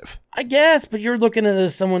excessive. I guess, but you're looking at it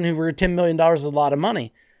as someone who were $10 million is a lot of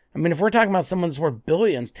money. I mean, if we're talking about someone that's worth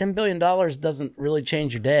billions, $10 billion doesn't really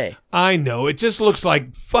change your day. I know. It just looks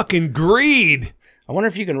like fucking greed. I wonder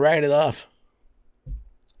if you can write it off.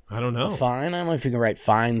 I don't know. Fine. I don't know if you can write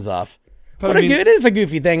fines off. But But I mean- it is a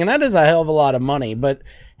goofy thing, and that is a hell of a lot of money. But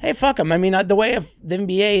hey, fuck him. I mean, the way of the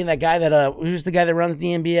NBA and that guy that who's the guy that runs the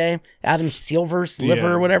NBA, Adam Silver, Yeah,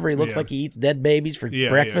 or whatever. He looks yeah. like he eats dead babies for Yeah,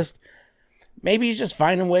 breakfast. Maybe he's just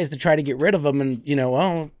finding ways to try to get rid of him, and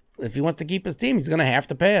well, if he wants to keep his team, he's gonna have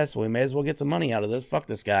to pay us. So we may as well get some money out of this. Fuck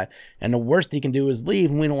this guy. And the worst he can do is leave,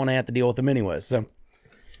 and we don't want to have to deal with him anyway. So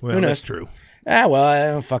Well, Who knows? that's true.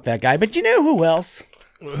 fuck that guy. But you know who else?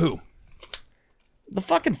 Who? The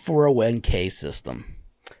fucking 401k system.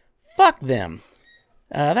 Fuck them.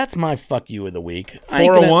 That's my fuck you of the week.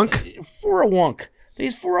 401k? 401k.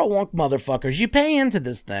 These 401k motherfuckers, you pay into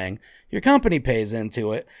this thing. Your company pays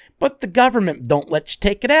into it, but the government don't let you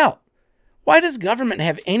take it out. Why does government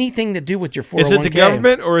have anything to do with your 401k? Is it the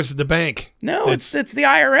government or is it the bank? No, it's the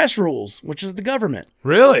IRS rules, which is the government.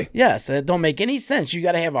 Really? Yes, it don't make any sense. You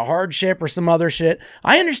got to have a hardship or some other shit.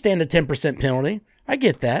 I understand the 10% penalty. I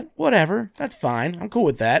get that. Whatever. That's fine. I'm cool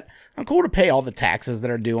with that. I'm cool to pay all the taxes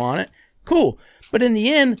that are due on it. Cool. But in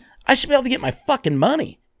the end, I should be able to get my fucking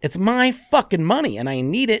money. It's my fucking money and I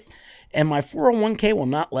need it. and my 401k will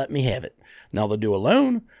not let me have it. Now they'll do a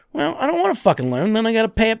loan. Well, I don't want a fucking loan. Then I got to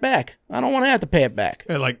pay it back. I don't want to have to pay it back.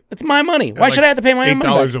 It's my money. Why should I have to pay my own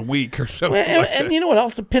money back? $8 a week or something And you know what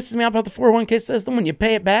else that pisses me off about the 401k system? When you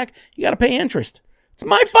pay it back, you got to pay interest. It's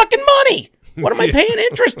my fucking money. What am I paying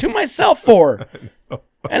interest to myself for?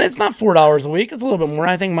 And it's not $4 a week. It's a little bit more.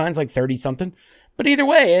 I think mine's like 30 something. But either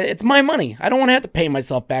way, it's my money. I don't want to have to pay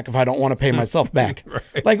myself back if I don't want to pay myself back.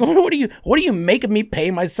 Right. Like, what are you making me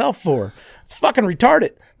pay myself for? It's fucking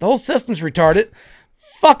retarded. The whole system's retarded.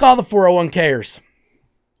 Fuck all the 401kers.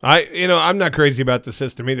 I'm not crazy about the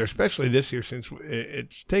system either, especially this year since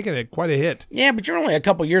it's taken quite a hit. Yeah, but you're only a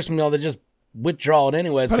couple years from now to just withdraw it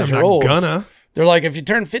anyways But I'm because you're not old. gonna. They're like, if you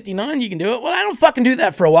turn 59, you can do it. Well, I don't fucking do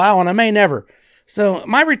that for a while, and I may never. So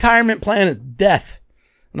my retirement plan is death.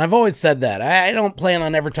 And I've always said that. I don't plan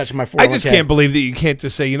on ever touching my 401k. I just can't believe that you can't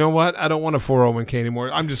just say, you know what? I don't want a 401k anymore.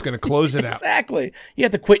 I'm just going to close it out. Exactly. You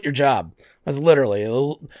have to quit your job. That's literally.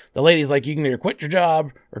 The lady's like, you can either quit your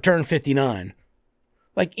job or turn 59.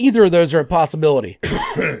 Like, either of those are a possibility.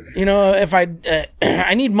 If I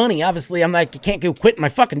need money, obviously, I'm like, I can't go quit my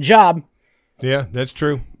fucking job. Yeah, that's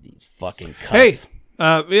true. These fucking cunts. Hey,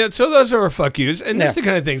 so those are our fuck yous. And that's the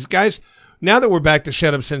kind of things. Guys, now that we're back to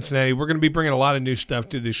Shut Up Cincinnati, we're going to be bringing a lot of new stuff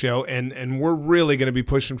to the show, and we're really going to be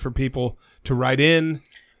pushing for people to write in.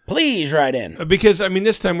 Please write in. Because,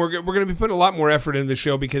 this time we're going to be putting a lot more effort into the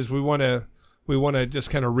show because we want to just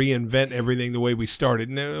kind of reinvent everything the way we started.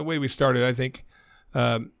 And the way we started, I think,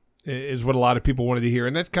 is what a lot of people wanted to hear,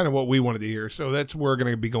 and that's kind of what we wanted to hear. So that's where we're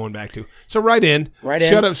going to be going back to. So write in.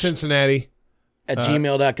 Shut Up Cincinnati. At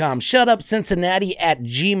gmail.com. ShutUpCincinnati at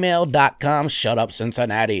gmail.com.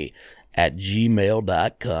 ShutUpCincinnati at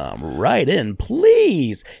gmail.com. Write in,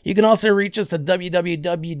 please. You can also reach us at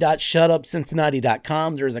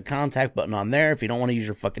www.shutupcincinnati.com. There's a contact button on there. If you don't want to use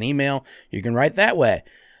your fucking email, you can write that way.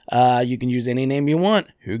 You can use any name you want.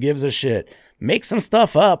 Who gives a shit? Make some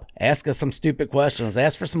stuff up. Ask us some stupid questions.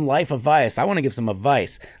 Ask for some life advice. I want to give some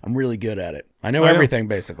advice. I'm really good at it. I know everything,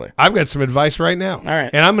 basically. I've got some advice right now. All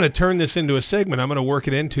right. And I'm going to turn this into a segment. I'm going to work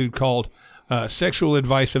it into called Sexual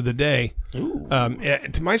Advice of the Day. Ooh.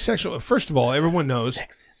 To my sexual... First of all, everyone knows...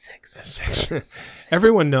 Sex.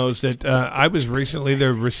 Everyone knows that I was recently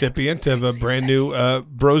the recipient of a brand new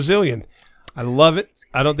Brazilian. I love it.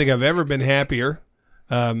 I don't think I've ever been happier.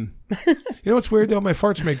 You know what's weird though? My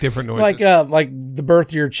farts make different noises. Like the birth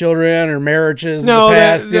of your children or marriages in the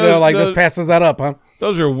past. This passes that up, huh?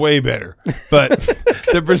 Those are way better. But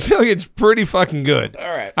the Brazilian's pretty fucking good. All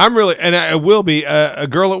right. I'm really, and I will be a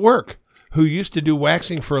girl at work who used to do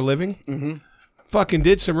waxing for a living. Mm-hmm. Fucking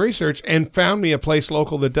did some research and found me a place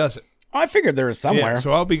local that does it. Oh, I figured there was somewhere. Yeah,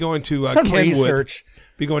 so I'll be going to some Kenwood. Research.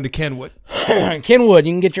 Be going to Kenwood. Kenwood.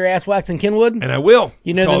 You can get your ass waxed in Kenwood? And I will.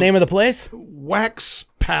 You know the name of the place? Wax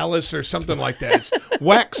Palace or something like that. It's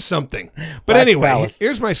wax something. But Wax anyway, Palace.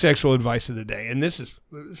 Here's my sexual advice of the day. And this is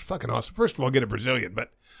fucking awesome. First of all, get a Brazilian.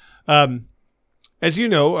 But as you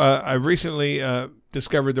know, I recently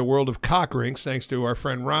discovered the world of cock rings thanks to our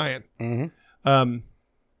friend Ryan. Mm-hmm.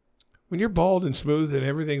 When you're bald and smooth and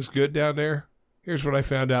everything's good down there, here's what I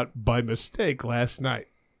found out by mistake last night.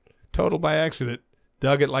 Total by accident.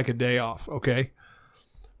 Dug it like a day off, okay?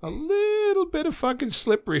 A little bit of fucking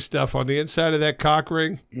slippery stuff on the inside of that cock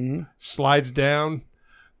ring. Mm-hmm. Slides down,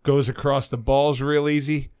 goes across the balls real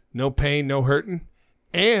easy. No pain, no hurting.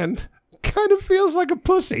 And kind of feels like a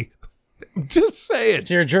pussy. Just saying.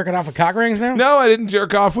 So you're jerking off of cock rings now? No, I didn't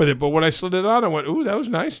jerk off with it, but when I slid it on, I went, ooh, that was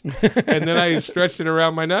nice. And then I stretched it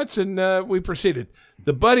around my nuts, and we proceeded.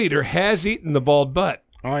 The butt eater has eaten the bald butt.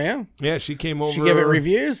 Oh, yeah? Yeah, she came over. She gave it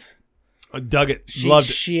reviews? Dug it. Loved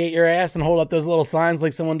it. She ate your ass and hold up those little signs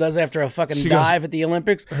like someone does after a fucking dive at the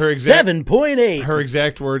Olympics. Her exact 7.8. Her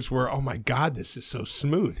exact words were, "Oh my God, this is so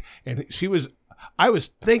smooth." And I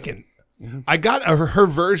was thinking, I got her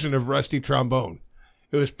version of Rusty Trombone.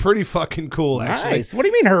 It was pretty fucking cool, actually. Nice. What do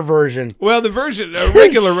you mean her version? Well, the version, a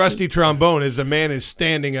regular Rusty Trombone is a man is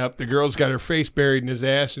standing up. The girl's got her face buried in his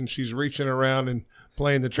ass, and she's reaching around and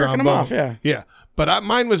playing the trombone. Jerking him off, yeah. Yeah. But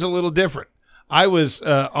mine was a little different. I was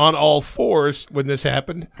on all fours when this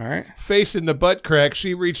happened. All right. Facing the butt crack,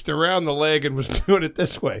 she reached around the leg and was doing it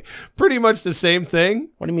this way. Pretty much the same thing.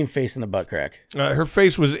 What do you mean facing the butt crack? Her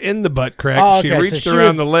face was in the butt crack. Oh, okay. She reached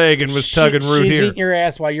around the leg and was tugging root she's here. She's eating your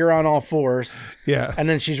ass while you're on all fours. Yeah. And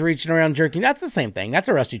then she's reaching around jerking. That's the same thing. That's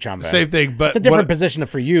a rusty trombone. Same thing, but it's a different position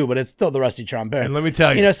for you, but it's still the rusty trombone. And let me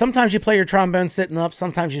tell you. You know, sometimes you play your trombone sitting up.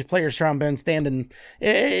 Sometimes you play your trombone standing.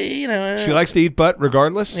 She likes to eat butt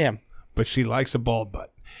regardless. Yeah. But she likes a bald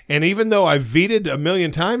butt. And even though I VT'd a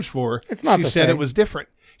million times for her, it's not she the said same. It was different.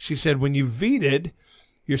 She said when you VT'd,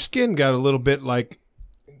 your skin got a little bit like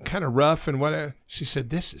kind of rough and whatever. She said,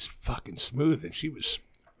 this is fucking smooth. And she was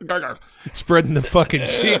spreading the fucking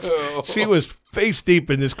sheets. She was face deep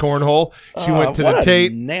in this cornhole. She went to what the a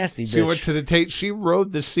Tate. nasty bitch. She went to the Tate. She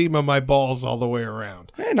rode the seam of my balls all the way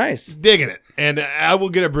around. Hey, nice. Digging it. And I will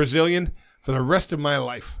get a Brazilian for the rest of my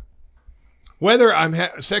life. Whether I'm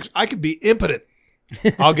sex, I could be impotent.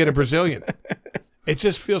 I'll get a Brazilian. It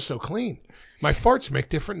just feels so clean. My farts make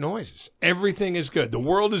different noises. Everything is good. The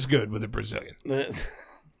world is good with a Brazilian. The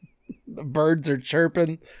birds are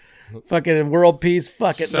chirping. Fucking in world peace.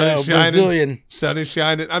 Fuck it. Sun No, is shining. Brazilian. Sun is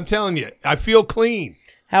shining. I'm telling you, I feel clean.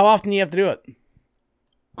 How often do you have to do it?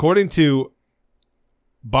 According to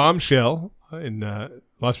Bombshell in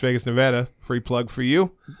Las Vegas, Nevada, free plug for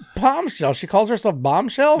you. Bombshell. She calls herself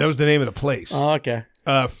Bombshell? That was the name of the place. Oh, okay.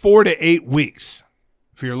 4 to 8 weeks.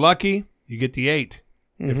 If you're lucky, you get the 8.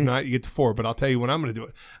 If not, you get the 4. But I'll tell you when I'm going to do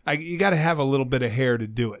it. You got to have a little bit of hair to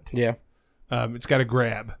do it. Yeah. It's got to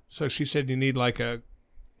grab. So she said you need like a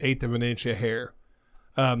 1/8 of an inch of hair.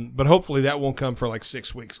 But hopefully that won't come for like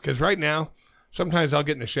 6 weeks. Because right now, sometimes I'll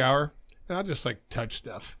get in the shower and I'll just like touch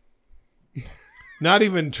stuff. Not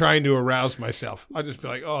even trying to arouse myself. I'll just be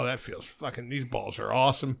like, oh, that feels fucking, these balls are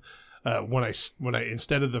awesome. When I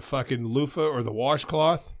instead of the fucking loofah or the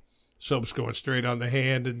washcloth, soap's going straight on the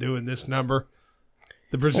hand and doing this number.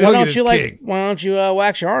 The Brazilian is king. Why don't you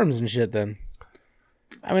wax your arms and shit then?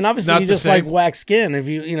 I mean, obviously Not you the just like same. wax skin if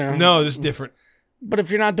you know. No, this is different. But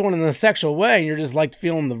if you're not doing it in a sexual way and you're just like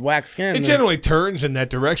feeling the wax skin. It then- generally turns in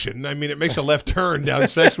that direction. I mean, it makes a left turn down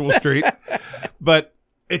Sexual Street, but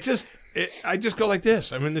I just go like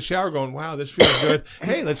this. I'm in the shower going, wow, this feels good.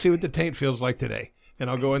 Hey, let's see what the taint feels like today. And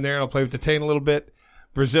I'll go in there and I'll play with the taint a little bit.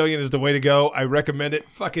 Brazilian is the way to go. I recommend it.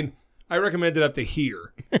 I recommend it up to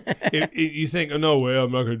here. If you think, oh, no way,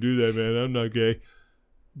 I'm not going to do that, man. I'm not gay.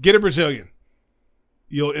 Get a Brazilian.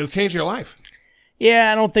 It'll change your life.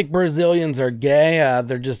 Yeah, I don't think Brazilians are gay.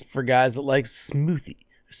 They're just for guys that like smoothie.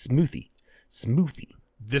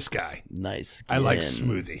 This guy. Nice. I like skin.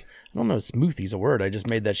 smoothie. I don't know if smoothie's a word. I just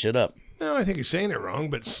made that shit up. No, I think you're saying it wrong,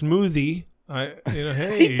 but smoothie, I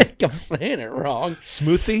hey, think I'm saying it wrong.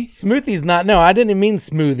 smoothie? Smoothie's not. No, I didn't mean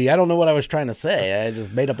smoothie. I don't know what I was trying to say. I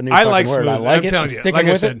just made up a new I fucking like word. smoothie. I like I'm it. telling I'm you, sticking like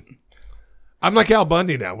I with said, it. I'm like Al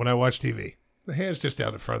Bundy now when I watch TV. The hand's just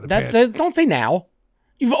down in front of the pants. Don't say now.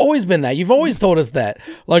 You've always been that. You've always told us that.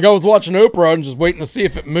 Like I was watching Oprah and just waiting to see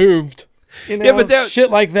if it moved. You know, Yeah, but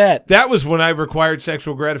shit like that. That was when I required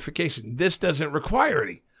sexual gratification. This doesn't require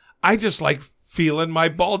any. I just like feeling my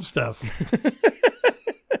bald stuff.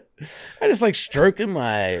 I just like stroking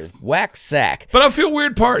my wax sack. But I'll feel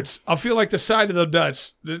weird parts. I'll feel like the side of the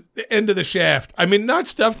nuts, the end of the shaft. I mean, not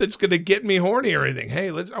stuff that's going to get me horny or anything. Hey,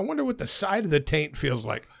 I wonder what the side of the taint feels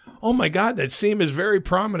like. Oh my God, that seam is very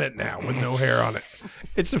prominent now with no hair on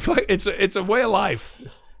it. It's a way of life.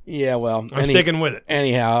 Yeah, well, I'm sticking with it.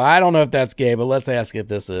 Anyhow, I don't know if that's gay, but let's ask if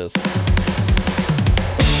this is.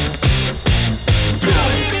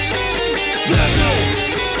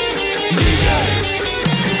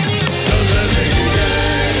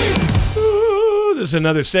 Ooh, this is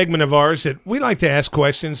another segment of ours that we like to ask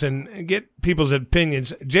questions and get people's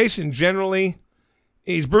opinions. Jason generally,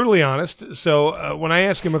 he's brutally honest. So when I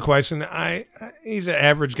ask him a question, he's an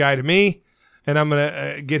average guy to me, and I'm going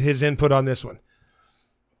to get his input on this one.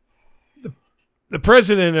 The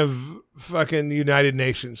president of fucking the United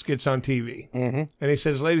Nations gets on TV, and he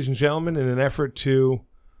says, ladies and gentlemen, in an effort to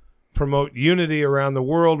promote unity around the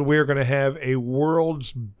world, we're going to have a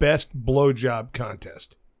world's best blowjob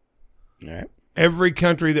contest. All right. Every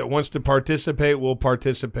country that wants to participate will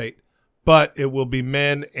participate, but it will be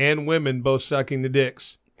men and women both sucking the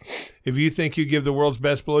dicks. If you think you give the world's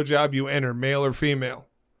best blowjob, you enter, male or female.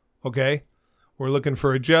 Okay? We're looking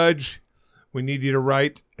for a judge. We need you to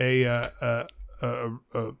write a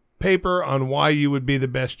paper on why you would be the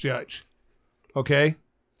best judge. Okay?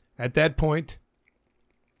 At that point,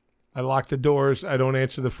 I lock the doors. I don't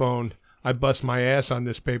answer the phone. I bust my ass on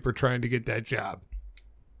this paper trying to get that job.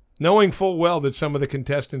 Knowing full well that some of the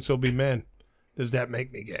contestants will be men. Does that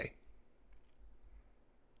make me gay?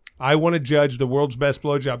 I want to judge the world's best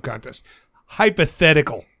blowjob contest.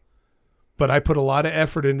 Hypothetical. But I put a lot of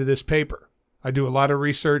effort into this paper. I do a lot of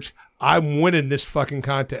research. I'm winning this fucking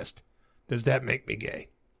contest. Does that make me gay?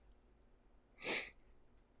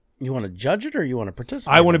 You want to judge it or you want to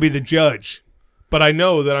participate? I want to be the judge. But I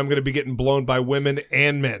know that I'm going to be getting blown by women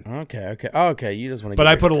and men. Okay. You just want to. But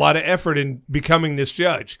I put a lot of effort in becoming this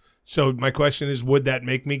judge. So my question is, would that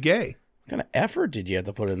make me gay? What kind of effort did you have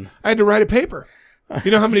to put in? I had to write a paper.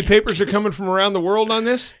 You know how many papers are coming from around the world on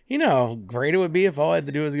this? You know how great it would be if all I had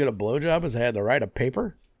to do was get a blowjob, is I had to write a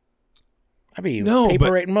paper. I'd be No, but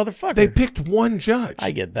paper rating motherfucker. They picked one judge.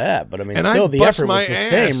 I get that, but I mean, And still, I the bust effort was my the ass.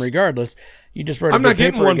 same regardless. You just wrote. I'm not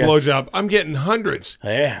getting one blow blowjob. I'm getting hundreds.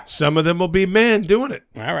 Yeah. Some of them will be men doing it.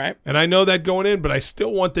 All right. And I know that going in, but I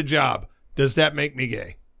still want the job. Does that make me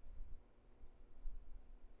gay?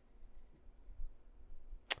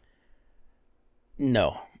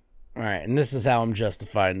 No. All right, and this is how I'm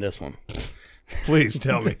justifying this one. Please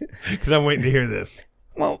tell me, because I'm waiting to hear this.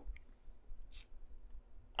 Well,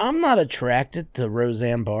 I'm not attracted to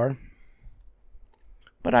Roseanne Barr,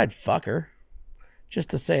 but I'd fuck her just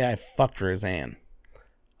to say I fucked Roseanne.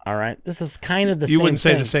 All right, this is kind of the same thing. You wouldn't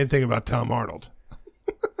say the same thing about Tom Arnold.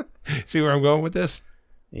 See where I'm going with this?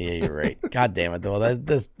 Yeah, you're right. God damn it, though.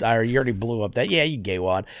 You already blew up that. Yeah, you gay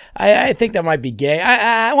wad. I think that might be gay.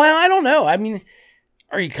 Well, I don't know. I mean,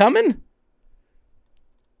 are you coming?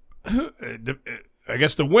 I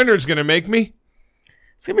guess the winner's going to make me.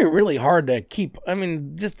 It's going to be really hard to keep. I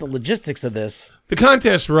mean, just the logistics of this. The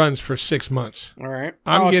contest runs for 6 months. All right.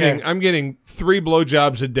 I'm getting 3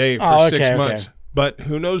 blowjobs a day for 6 months. Okay. But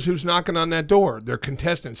who knows who's knocking on that door? They're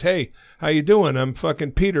contestants. Hey, how you doing? I'm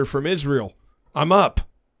fucking Peter from Israel. I'm up.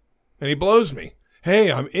 And he blows me.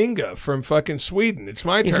 Hey, I'm Inga from fucking Sweden. It's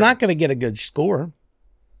my turn. He's not going to get a good score.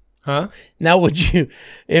 Huh? Now, would you,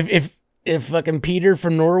 if fucking Peter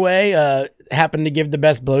from Norway happened to give the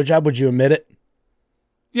best blowjob, would you admit it?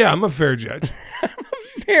 Yeah, I'm a fair judge.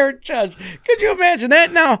 Fair judge. Could you imagine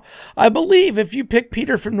that? Now, I believe if you pick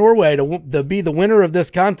Peter from Norway to be the winner of this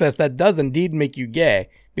contest, that does indeed make you gay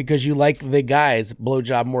because you like the guy's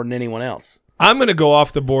blowjob more than anyone else. I'm going to go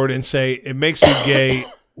off the board and say it makes you gay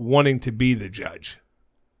wanting to be the judge.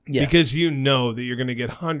 Yes. Because you know that you're going to get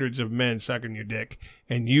hundreds of men sucking your dick,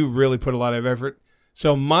 and you really put a lot of effort.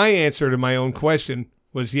 So my answer to my own question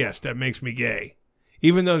was yes, that makes me gay.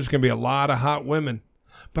 Even though there's going to be a lot of hot women.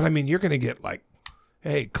 But, I mean, you're going to get like,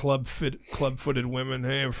 hey, club-footed women.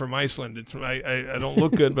 Hey, I'm from Iceland. I don't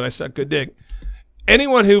look good, but I suck good dick.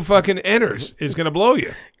 Anyone who fucking enters is going to blow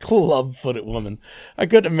you. Club-footed woman. I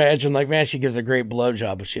couldn't imagine, like, man, she gives a great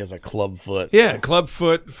blowjob, but she has a club foot. Yeah, club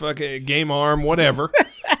foot, fucking game arm, whatever.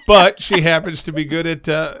 But she happens to be good at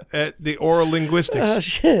the oral linguistics. Oh,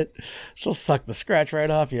 shit. She'll suck the scratch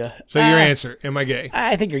right off you. So your answer, am I gay?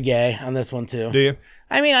 I think you're gay on this one, too. Do you?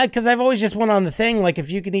 I mean, because I've always just went on the thing, like,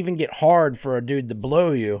 if you can even get hard for a dude to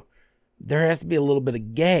blow you, there has to be a little bit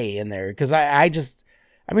of gay in there. Because I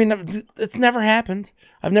mean, it's never happened.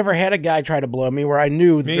 I've never had a guy try to blow me where I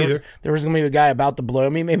knew that there was going to be a guy about to blow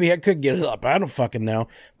me. Maybe I could get it up. I don't fucking know.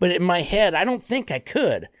 But in my head, I don't think I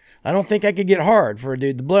could. I don't think I could get hard for a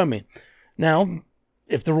dude to blow me. Now,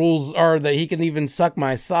 if the rules are that he can even suck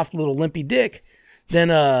my soft little limpy dick,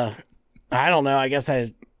 then, I don't know. I guess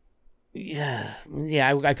I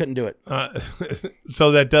couldn't do it.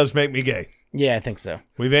 So that does make me gay. Yeah, I think so.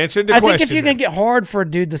 We've answered the question. question. I think if you can get hard for a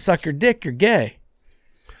dude to suck your dick, you're gay.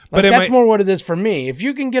 Like, But that's more what it is for me. If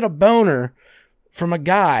you can get a boner from a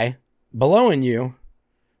guy blowing you,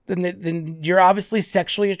 then you're obviously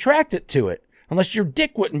sexually attracted to it. Unless your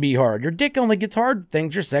dick wouldn't be hard. Your dick only gets hard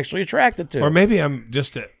things you're sexually attracted to. Or maybe I'm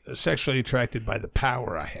just sexually attracted by the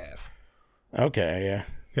power I have. Okay, yeah.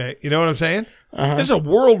 Okay, you know what I'm saying? Uh-huh. This is a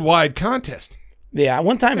worldwide contest. Yeah,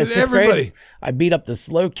 one time in And 5th grade, everybody- I beat up the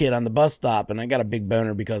slow kid on the bus stop, and I got a big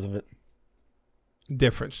boner because of it.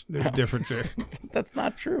 Difference. There's a difference there. That's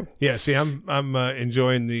not true. Yeah, see, I'm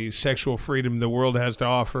enjoying the sexual freedom the world has to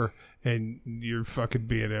offer, and you're fucking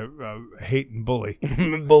being a hating bully.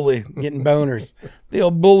 Bully, getting boners. The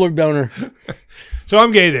old buller boner. So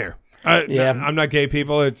I'm gay there. Yeah. I'm not gay,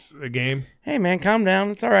 people. It's a game. Hey, man, calm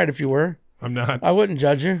down. It's all right if you were. I'm not. I wouldn't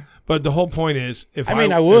judge you. But the whole point is,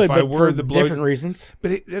 I would, if I but were for the different reasons.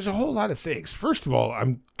 But there's a whole lot of things. First of all,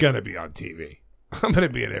 I'm gonna be on TV. I'm gonna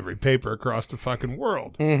be in every paper across the fucking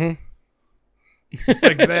world. Mm-hmm.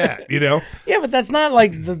 Like that, you know. Yeah, but that's not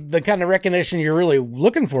like the kind of recognition you're really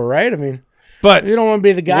looking for, right? I mean, But you don't want to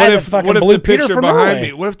be the guy that fucking blew Peter from behind Norway.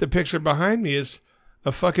 me? What if the picture behind me is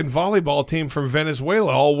a fucking volleyball team from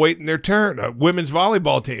Venezuela all waiting their turn? A women's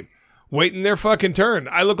volleyball team waiting their fucking turn.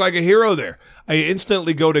 I look like a hero there. I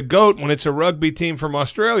instantly go to GOAT when it's a rugby team from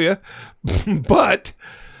Australia, but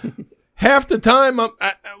half the time,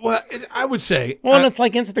 I would say. Well, and it's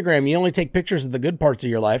like Instagram. You only take pictures of the good parts of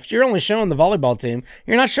your life. You're only showing the volleyball team.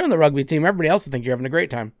 You're not showing the rugby team. Everybody else will think you're having a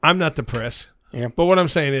great time. I'm not the press. Yeah. But what I'm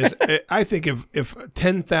saying is, I think if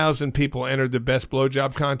 10,000 people entered the best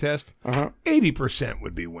blowjob contest, 80%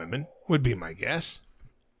 would be women, would be my guess.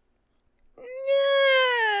 Yeah,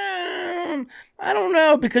 I don't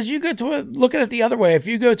know, because you go to look at it the other way. If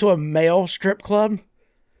you go to a male strip club,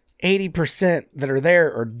 80% that are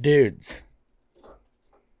there are dudes.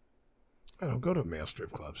 I don't go to male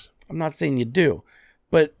strip clubs. I'm not saying you do,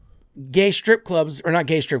 but gay strip clubs, or not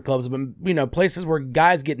gay strip clubs, but, you know, places where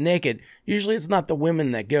guys get naked, usually it's not the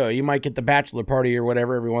women that go. You might get the bachelor party or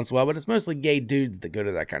whatever every once in a while, but it's mostly gay dudes that go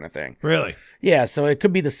to that kind of thing. Really? Yeah, so it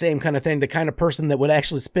could be the same kind of thing. The kind of person that would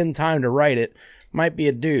actually spend time to write it might be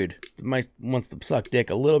a dude that might wants to suck dick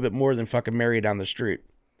a little bit more than fucking Mary down the street.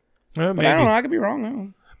 Well, But maybe. I don't know. I could be wrong. I don't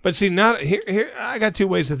know. But see, not here. I got two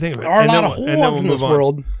ways to think of it. There are a And lot then of we'll- and then whores we'll in this move on.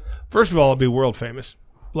 world. First of all, I'll be world famous.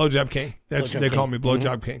 Blowjob King. That's Blowjob they King. call me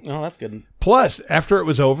Blowjob King. Oh, that's good. Plus, after it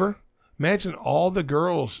was over, imagine all the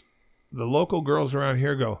girls, the local girls around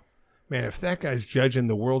here go, man, if that guy's judging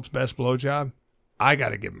the world's best blowjob, I got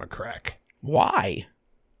to give him a crack. Why?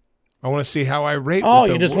 I want to see how I rate. Oh,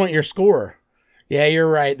 with you the just want your score. Yeah, you're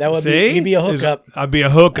right. That would See? be you'd be a hookup. I'd be a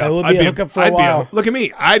hookup. I would I'd be a hookup for a I'd be while. look at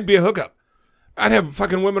me. I'd be a hookup. I'd have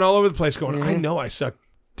fucking women all over the place going, Mm-hmm. I know I suck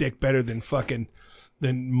dick better than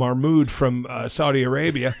Mahmoud from Saudi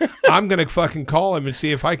Arabia. I'm going to fucking call him and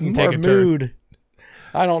see if I can take a turn. Mood.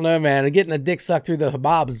 I don't know, man. Getting a dick sucked through the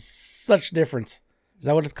habab is such a difference. Is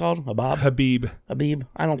that what it's called? Habab? Habib. Habib?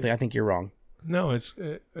 I think you're wrong. No, it's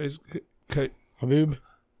Habib?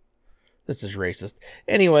 This is racist.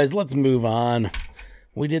 Anyways, let's move on.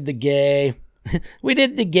 We did the gay. We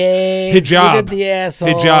did the gays. Hijab. We did the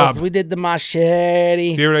assholes. Hijab. We did the machete. Do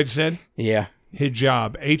you hear what I just said? Yeah.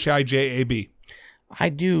 Hijab. Hijab. I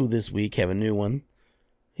do this week have a new one.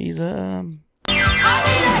 He's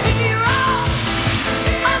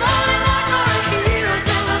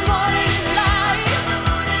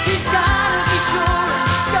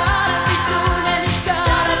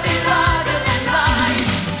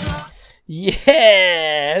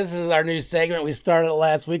Yeah, this is our new segment. We started it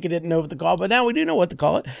last week. I didn't know what to call it, but now we do know what to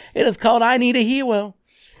call it. It is called I Need a Hero.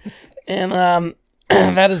 And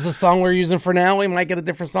that is the song we're using for now. We might get a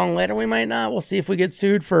different song later. We might not. We'll see if we get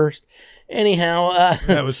sued first. Anyhow,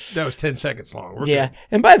 That was 10 seconds long. We're yeah. good.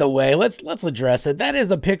 And by the way, let's address it. That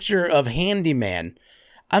is a picture of Handyman.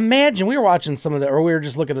 Imagine we were watching some of the, or we were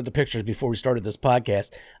just looking at the pictures before we started this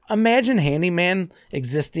podcast. Imagine Handyman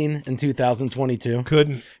existing in 2022.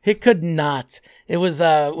 Couldn't. It could not. It was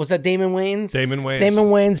that Damon Wayans? Damon Wayans. Damon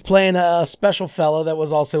Wayans playing a special fellow that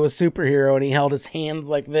was also a superhero, and he held his hands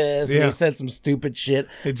like this, and Yeah. he said some stupid shit.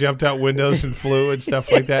 He jumped out windows and flew and stuff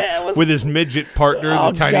like that It was- with his midget partner,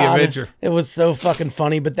 Oh, the Tiny God. Avenger. It was so fucking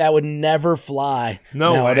funny, but that would never fly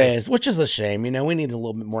No way. nowadays, which is a shame. You know, we need a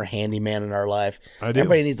little bit more handyman in our life. I do.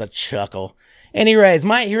 Everybody needs a chuckle. Anyways,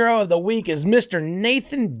 my hero of the week is Mr.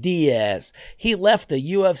 Nathan Diaz. He left the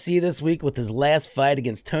UFC this week with his last fight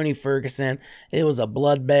against Tony Ferguson. It was a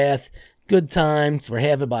bloodbath. Good times were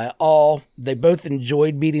having by all. They both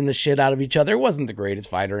enjoyed beating the shit out of each other. It wasn't the greatest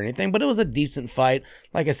fight or anything, but it was a decent fight.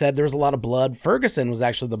 Like I said, there was a lot of blood. Ferguson was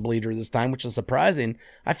actually the bleeder this time, which is surprising.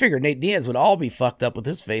 I figured Nate Diaz would all be fucked up with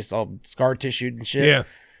his face all scar tissued and shit. Yeah.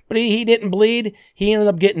 But he didn't bleed. He ended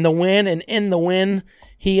up getting the win, and in the win,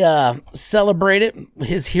 he celebrated.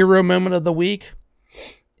 His hero moment of the week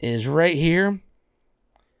is right here.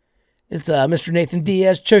 It's Mr. Nathan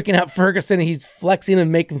Diaz choking out Ferguson. He's flexing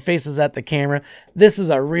and making faces at the camera. This is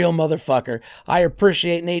a real motherfucker. I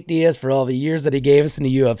appreciate Nate Diaz for all the years that he gave us in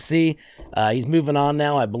the UFC. He's moving on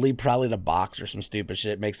now, I believe, probably to box or some stupid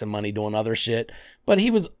shit, make some money doing other shit. But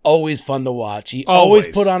he was always fun to watch. He always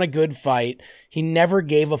put on a good fight. He never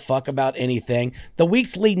gave a fuck about anything. The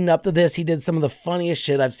weeks leading up to this, he did some of the funniest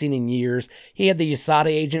shit I've seen in years. He had the USADA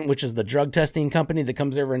agent, which is the drug testing company that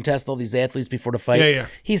comes over and tests all these athletes before the fight. Yeah.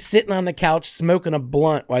 He's sitting on the couch smoking a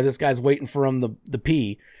blunt while this guy's waiting for him to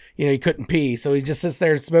pee. You know, he couldn't pee, so he just sits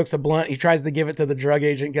there and smokes a blunt. He tries to give it to the drug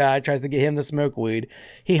agent guy, tries to get him to smoke weed.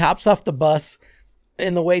 He hops off the bus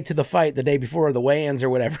in the way to the fight the day before the weigh-ins or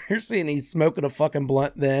whatever. You're seeing he's smoking a fucking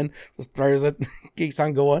blunt then. Just throws it, keeps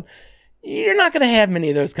on going. You're not going to have many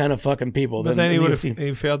of those kind of fucking people. But then he in the would have UFC.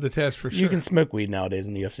 he failed the test for sure. You can smoke weed nowadays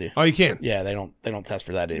in the UFC. Oh, you can? Yeah, they don't test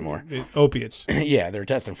for that anymore. Opiates Yeah, they're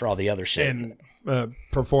testing for all the other shit. and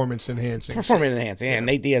performance enhancing. Performance enhancing. Yeah,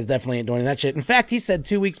 Nate Diaz definitely ain't doing that shit. In fact, he said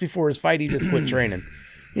 2 weeks before his fight, he just quit training.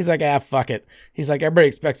 He's like, fuck it. He's like, everybody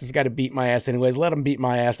expects this guy to beat my ass anyways. Let him beat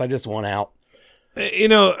my ass. I just want out. You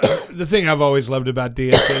know, the thing I've always loved about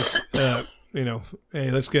Diaz is, you know,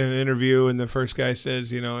 hey, let's get an interview. And the first guy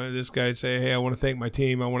says, you know, this guy say, hey, I want to thank my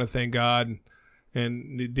team. I want to thank God.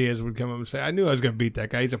 And Diaz would come up and say, I knew I was going to beat that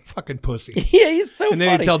guy. He's a fucking pussy. Yeah, he's so And then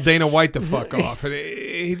funny. he'd tell Dana White to fuck off. And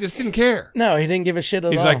he just didn't care. No, he didn't give a shit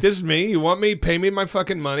at He's all. like, this is me. You want me? Pay me my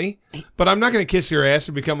fucking money. But I'm not going to kiss your ass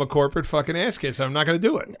and become a corporate fucking ass kiss. I'm not going to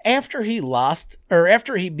do it. After he lost, or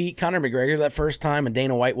after he beat Conor McGregor that first time, and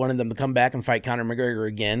Dana White wanted them to come back and fight Conor McGregor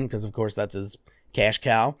again, because of course that's his cash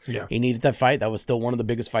cow. Yeah. He needed that fight. That was still one of the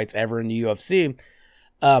biggest fights ever in the UFC.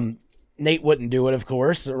 Nate wouldn't do it, of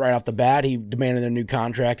course, right off the bat. He demanded a new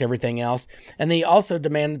contract, everything else. And he also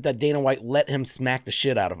demanded that Dana White let him smack the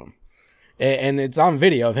shit out of him. And it's on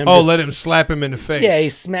video of him. Oh, let him slap him in the face. Yeah, he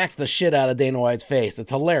smacks the shit out of Dana White's face. It's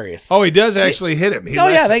hilarious. Oh, he does actually hit him. They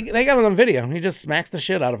got it on video. He just smacks the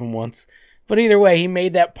shit out of him once. But either way, he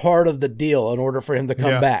made that part of the deal in order for him to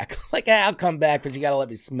come back. Like, I'll come back, but you got to let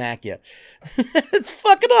me smack you. It's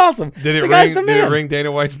fucking awesome. Did it ring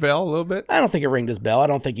Dana White's bell a little bit? I don't think it ringed his bell. I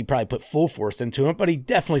don't think he probably put full force into him, but he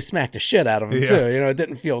definitely smacked the shit out of him, too. You know, it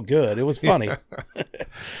didn't feel good. It was funny.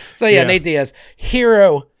 So, Nate Diaz,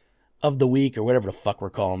 hero of the week, or whatever the fuck we're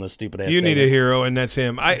calling those stupid ass. You need a hero, and that's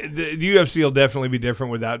him. The UFC will definitely be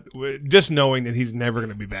different without just knowing that he's never going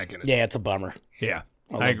to be back in it. Yeah, it's a bummer. Yeah,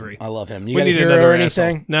 I agree. I love him. We need another or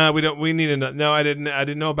anything? Asshole. No, we don't. We need another. No, I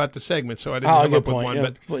didn't know about the segment, so I didn't come up with one. Yeah,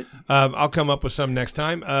 but I'll come up with some next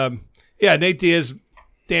time. Nate Diaz,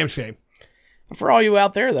 damn shame. For all you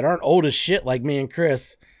out there that aren't old as shit like me and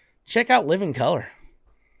Chris, check out Living Color.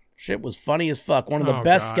 Shit was funny as fuck. One of the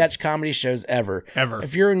best sketch comedy shows ever.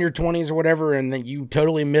 If you're in your 20s or whatever and that you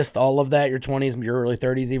totally missed all of that, your 20s, your early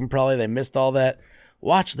 30s even probably, they missed all that,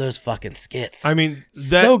 watch those fucking skits. I mean,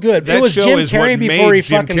 so good. It was Jim Carrey before he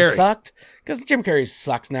fucking sucked. Because Jim Carrey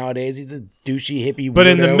sucks nowadays. He's a douchey hippie weirdo. But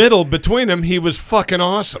in the middle, between them, he was fucking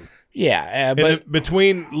awesome. Yeah, but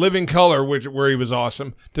between Living Color, where he was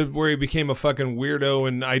awesome, to where he became a fucking weirdo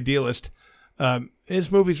and idealist, his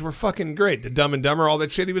movies were fucking great. The Dumb and Dumber, all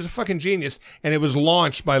that shit. He was a fucking genius, and it was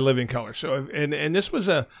launched by Living Color. So, and this was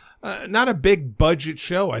not a big budget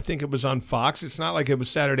show. I think it was on Fox. It's not like it was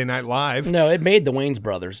Saturday Night Live. No, it made the Wayans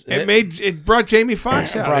brothers. It brought Jamie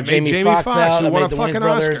Foxx out. It brought Jamie Foxx out. Who It won made a the Wayans fucking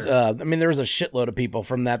brothers. Oscar. I mean, there was a shitload of people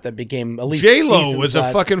from that became at least J-Lo was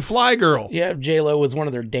a fucking fly girl. Yeah, J-Lo was one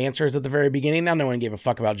of their dancers at the very beginning. Now no one gave a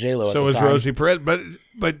fuck about J-Lo at the time. So was Rosie Perez,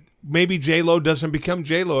 but maybe J-Lo doesn't become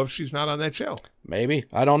J-Lo if she's not on that show. Maybe.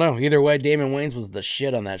 I don't know. Either way, Damon Wayans was the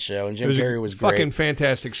shit on that show, and Jim Carrey was great. Fucking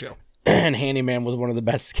fantastic show. And Handyman was one of the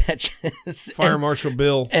best sketches. Fire Marshal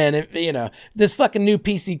Bill. And, this fucking new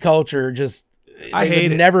PC culture just... I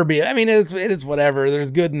hate it. Never be... I mean, it is whatever. There's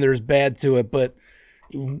good and there's bad to it, but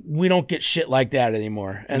we don't get shit like that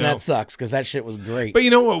anymore. And that sucks, because that shit was great. But you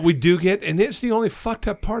know what we do get? And it's the only fucked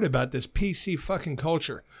up part about this PC fucking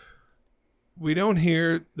culture. We don't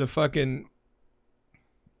hear the fucking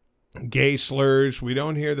gay slurs. We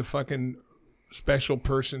don't hear the fucking special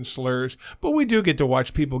person slurs. But we do get to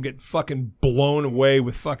watch people get fucking blown away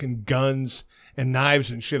with fucking guns and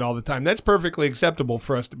knives and shit all the time. That's perfectly acceptable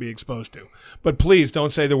for us to be exposed to. But please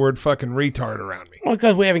don't say the word fucking retard around me. Well,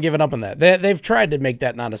 because we haven't given up on that. They've tried to make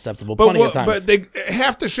that not acceptable plenty of times. But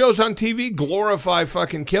half the shows on TV glorify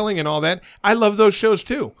fucking killing and all that. I love those shows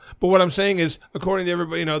too. But what I'm saying is, according to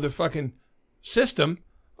everybody, the fucking system,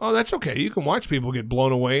 oh, that's okay. You can watch people get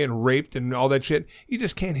blown away and raped and all that shit. You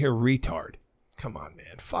just can't hear retard. Come on,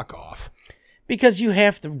 man. Fuck off. Because you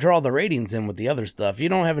have to draw the ratings in with the other stuff. You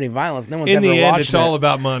don't have any violence. No one's ever watching it. In the end, it's all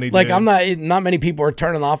about money, Like, dude. not many people are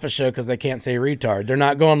turning off a show because they can't say retard. They're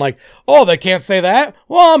not going like, oh, they can't say that?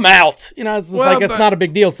 Well, I'm out. It's it's not a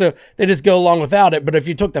big deal. So they just go along without it. But if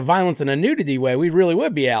you took the violence in a nudity way, we really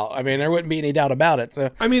would be out. I mean, there wouldn't be any doubt about it. So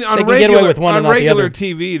I mean, on regular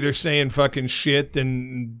TV, they're saying fucking shit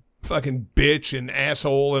and fucking bitch and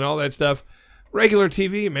asshole and all that stuff. Regular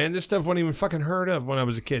TV, man, this stuff wasn't even fucking heard of when I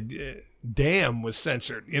was a kid. Damn was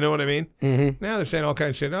censored. You know what I mean? Mm-hmm. Now they're saying all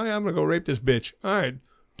kinds of shit. Oh, yeah, I'm going to go rape this bitch. All right.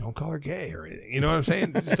 Don't call her gay or anything. You know what I'm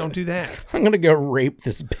saying? Just don't do that. I'm going to go rape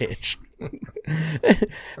this bitch.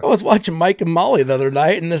 I was watching Mike and Molly the other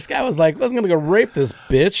night, and this guy was like, I was going to go rape this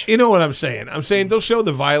bitch. You know what I'm saying? I'm saying they'll show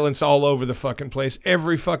the violence all over the fucking place.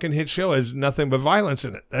 Every fucking hit show has nothing but violence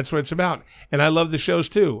in it. That's what it's about. And I love the shows,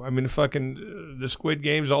 too. I mean, fucking the Squid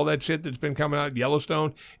Games, all that shit that's been coming out,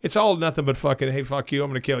 Yellowstone. It's all nothing but fucking, hey, fuck you, I'm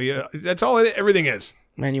going to kill you. That's all everything is.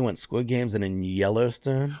 Man, you went Squid Games and in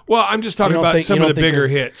Yellowstone? Well, I'm just talking about some of the bigger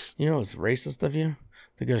hits. You know what's racist of you?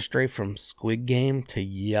 To go straight from Squid Game to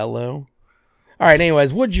Yellow. All right,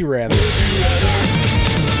 anyways, would you rather?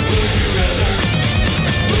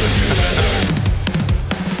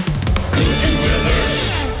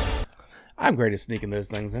 I'm great at sneaking those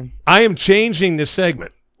things in. I am changing this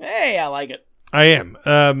segment. Hey, I like it. I am.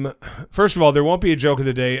 First of all, there won't be a joke of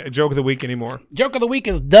the day, a joke of the week anymore. Joke of the week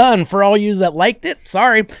is done for all you that liked it.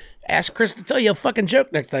 Sorry. Ask Chris to tell you a fucking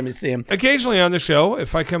joke next time you see him. Occasionally on the show,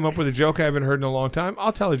 if I come up with a joke I haven't heard in a long time,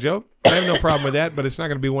 I'll tell a joke. I have no problem with that, but it's not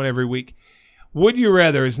going to be one every week. Would You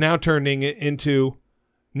Rather is now turning into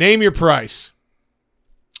Name Your Price.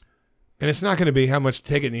 And it's not going to be how much to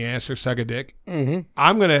take it in the ass or suck a dick. Mm-hmm.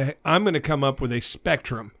 I'm gonna come up with a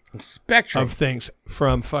spectrum spectrum of things,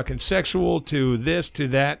 from fucking sexual to this to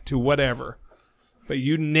that to whatever. But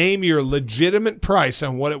you name your legitimate price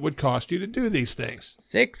on what it would cost you to do these things.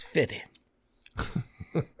 $650.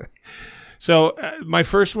 So my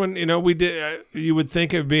first one, we did. You would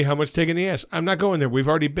think it would be how much taking the ass. I'm not going there. We've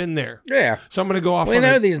already been there. Yeah. So I'm going to go off. We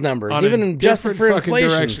know these numbers, on even a adjusted different for fucking inflation.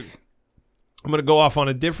 direction. I'm going to go off on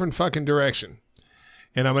a different fucking direction,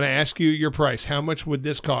 and I'm going to ask you your price. How much would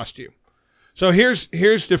this cost you? So here's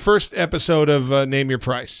the first episode of Name Your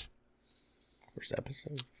Price. First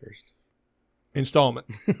episode, first installment.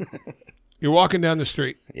 You're walking down the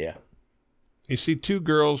street. Yeah. You see two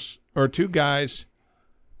girls or two guys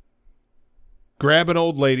grab an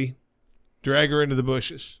old lady, drag her into the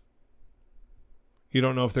bushes. You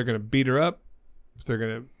don't know if they're going to beat her up, if they're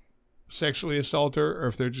going to sexually assault her, or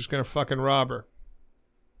if they're just going to fucking rob her.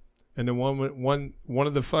 And then one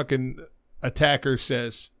of the fucking attackers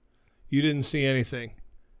says, "You didn't see anything.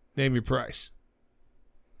 Name your price."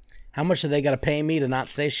 How much do they got to pay me to not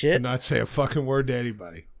say shit? To not say a fucking word to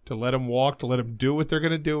anybody. To let them walk, to let them do what they're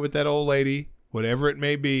going to do with that old lady, whatever it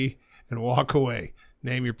may be, and walk away.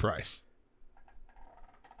 Name your price.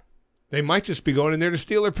 They might just be going in there to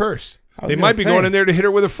steal her purse. They might be going in there to hit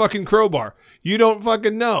her with a fucking crowbar. You don't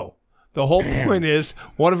fucking know. The whole point is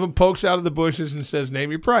one of them pokes out of the bushes and says,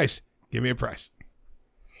 "Name your price. Give me a price."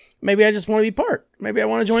 Maybe I just want to be part. Maybe I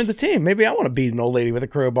want to join the team. Maybe I want to beat an old lady with a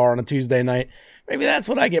crowbar on a Tuesday night. Maybe that's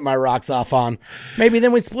what I get my rocks off on. Maybe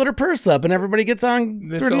then we split her purse up and everybody gets on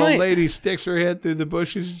This through the old night. lady sticks her head through the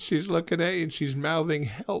bushes and she's looking at you and she's mouthing,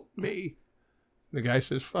 "Help me." The guy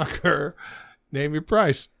says, "Fuck her. Name your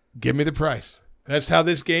price. Give me the price." That's how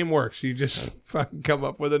this game works. You just fucking come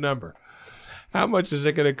up with a number. How much is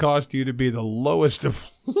it going to cost you to be the lowest of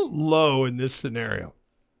low in this scenario?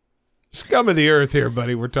 Scum of the earth here,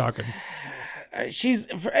 buddy. We're talking. She's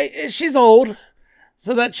old,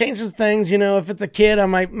 so that changes things. If it's a kid,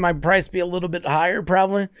 my price be a little bit higher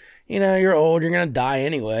probably. You're old, you're gonna die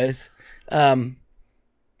anyways. And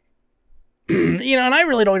I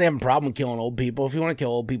really don't have a problem killing old people. If you want to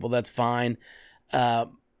kill old people, that's fine.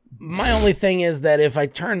 My only thing is that if I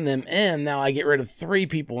turn them in, now I get rid of 3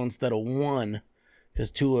 people instead of 1,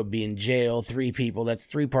 because 2 would be in jail. 3 people, that's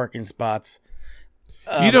 3 parking spots.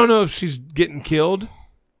 You don't know if she's getting killed.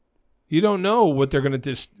 You don't know what they're going to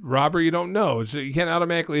just rob her. You don't know. So you can't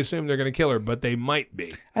automatically assume they're going to kill her, but they might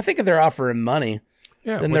be. I think if they're offering money,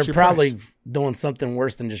 then they're your probably price? doing something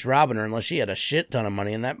worse than just robbing her, unless she had a shit ton of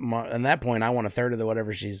money. And that point, I want 1/3 of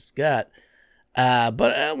whatever she's got.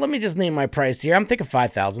 But let me just name my price here. I'm thinking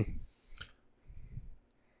 $5,000.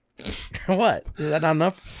 What? Is that not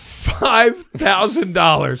enough?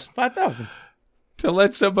 $5,000 $5,000. to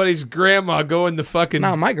let somebody's grandma go in the fucking...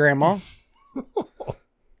 No, my grandma.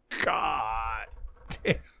 God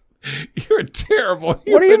damn. You're a terrible What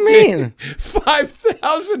do you human being. mean?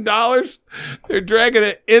 $5,000? They're dragging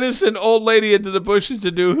an innocent old lady into the bushes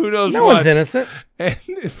to do who knows No what. one's innocent. And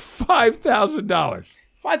 $5,000.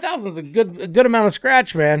 5,000 is a good amount of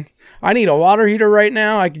scratch, man. I need a water heater right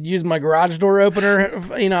now. I could use my garage door opener.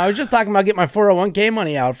 I was just talking about getting my 401k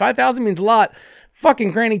money out. 5,000 means a lot.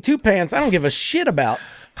 Fucking Granny Two Pants, I don't give a shit about.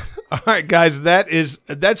 All right, guys,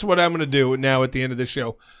 that's what I'm going to do now at the end of the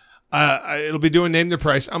show. It'll be doing Name the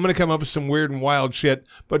Price. I'm going to come up with some weird and wild shit.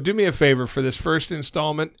 But do me a favor for this first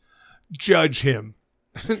installment. Judge him.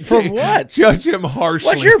 For what? Judge him harshly.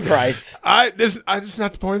 What's your price? This is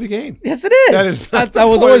not the point of the game. Yes, it is. That is not the that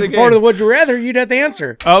was point always of the the part game. of the Would You Rather you'd have to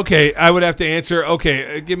answer. Okay, I would have to answer.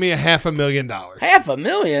 Okay, give me $500,000.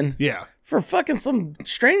 $500,000? Yeah. For fucking some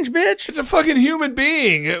strange bitch? It's a fucking human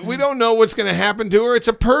being. We don't know what's going to happen to her. It's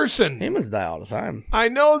a person. Humans die all the time. I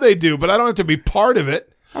know they do, but I don't have to be part of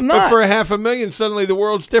it. I'm But not. for $500,000, suddenly the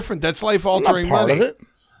world's different. That's I'm not life-altering part money. of it.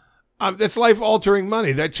 That's life-altering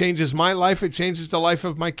money. That changes my life. It changes the life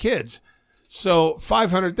of my kids. So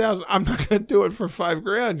 $500,000. I'm not going to do it for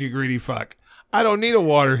 $5,000. You greedy fuck. I don't need a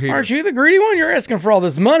water heater. Aren't you the greedy one? You're asking for all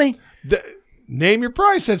this money. Name your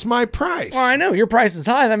price. That's my price. Well, I know. Your price is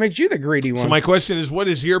high. That makes you the greedy one. So my question is, what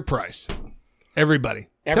is your price? Everybody.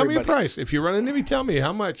 Tell me your Everybody. price. If you run into me, tell me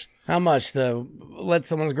how much. How much to let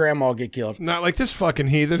someone's grandma get killed? Not like this fucking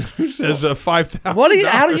heathen who says $5,000.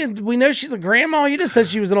 How do you, we know she's a grandma? You just said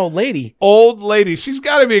she was an old lady. Old lady. She's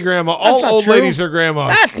got to be a grandma. All not old true. ladies are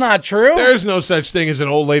grandmas. That's not true. There's no such thing as an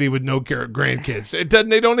old lady with no grandkids. It doesn't.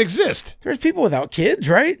 They don't exist. There's people without kids,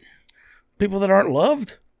 right? People that aren't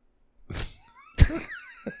loved.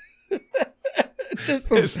 Just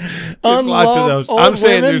some There's lots of those. old I'm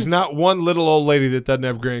saying women. there's not one little old lady that doesn't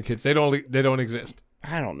have grandkids. They don't exist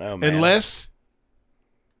I don't know, man. unless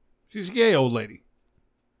she's a gay old lady.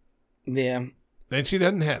 Yeah. Then she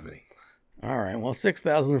doesn't have any. All right. Well,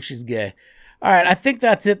 $6,000 if she's gay. All right. I think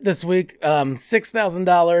that's it this week.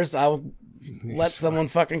 $6,000. I'll let someone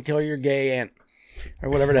fucking kill your gay aunt or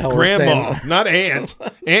whatever the hell we're Grandma, saying. not aunt.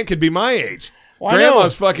 Aunt could be my age. Well, I know.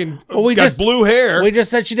 Grandma's fucking we got blue hair. We just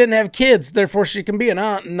said she didn't have kids, therefore she can be an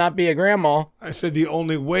aunt and not be a grandma. I said the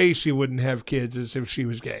only way she wouldn't have kids is if she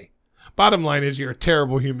was gay. Bottom line is you're a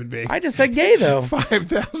terrible human being. I just said gay though.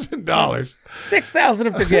 $5,000. $6,000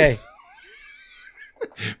 if they're gay.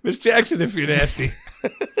 Miss Jackson, if you're nasty.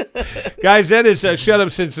 Guys, that is Shut Up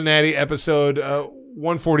Cincinnati, episode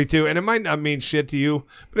 142. And it might not mean shit to you,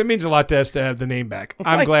 but it means a lot to us to have the name back.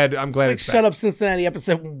 I'm glad it's back. Shut Up Cincinnati,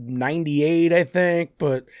 episode 98, I think,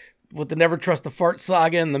 but with the Never Trust the Fart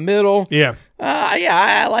saga in the middle. Yeah.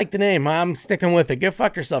 I like the name. I'm sticking with it. Go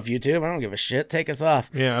fuck yourself, YouTube. I don't give a shit. Take us off.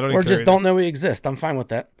 Yeah, I don't Or care just either. don't know we exist. I'm fine with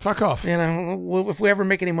that. Fuck off. You know, if we ever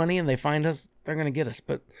make any money and they find us, they're going to get us.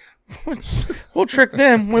 But we'll trick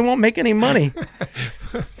them. We won't make any money.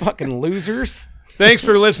 Fucking losers. Thanks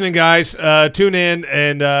for listening, guys. Tune in,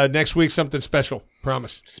 and next week, something special.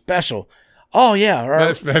 Promise. Special. Oh, yeah.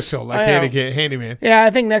 Not special, like handyman. Yeah,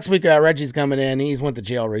 I think next week Reggie's coming in. He's went to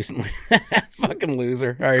jail recently. Fucking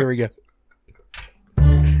loser. All right, here we go.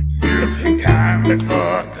 You can kindly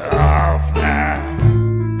fuck off now.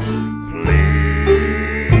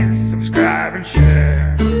 Please subscribe and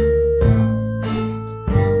share.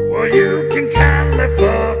 Well, you can kindly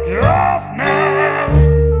fuck off now.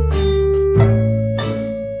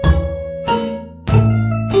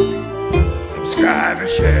 Subscribe and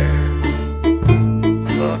share.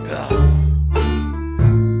 Fuck off.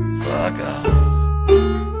 Fuck off.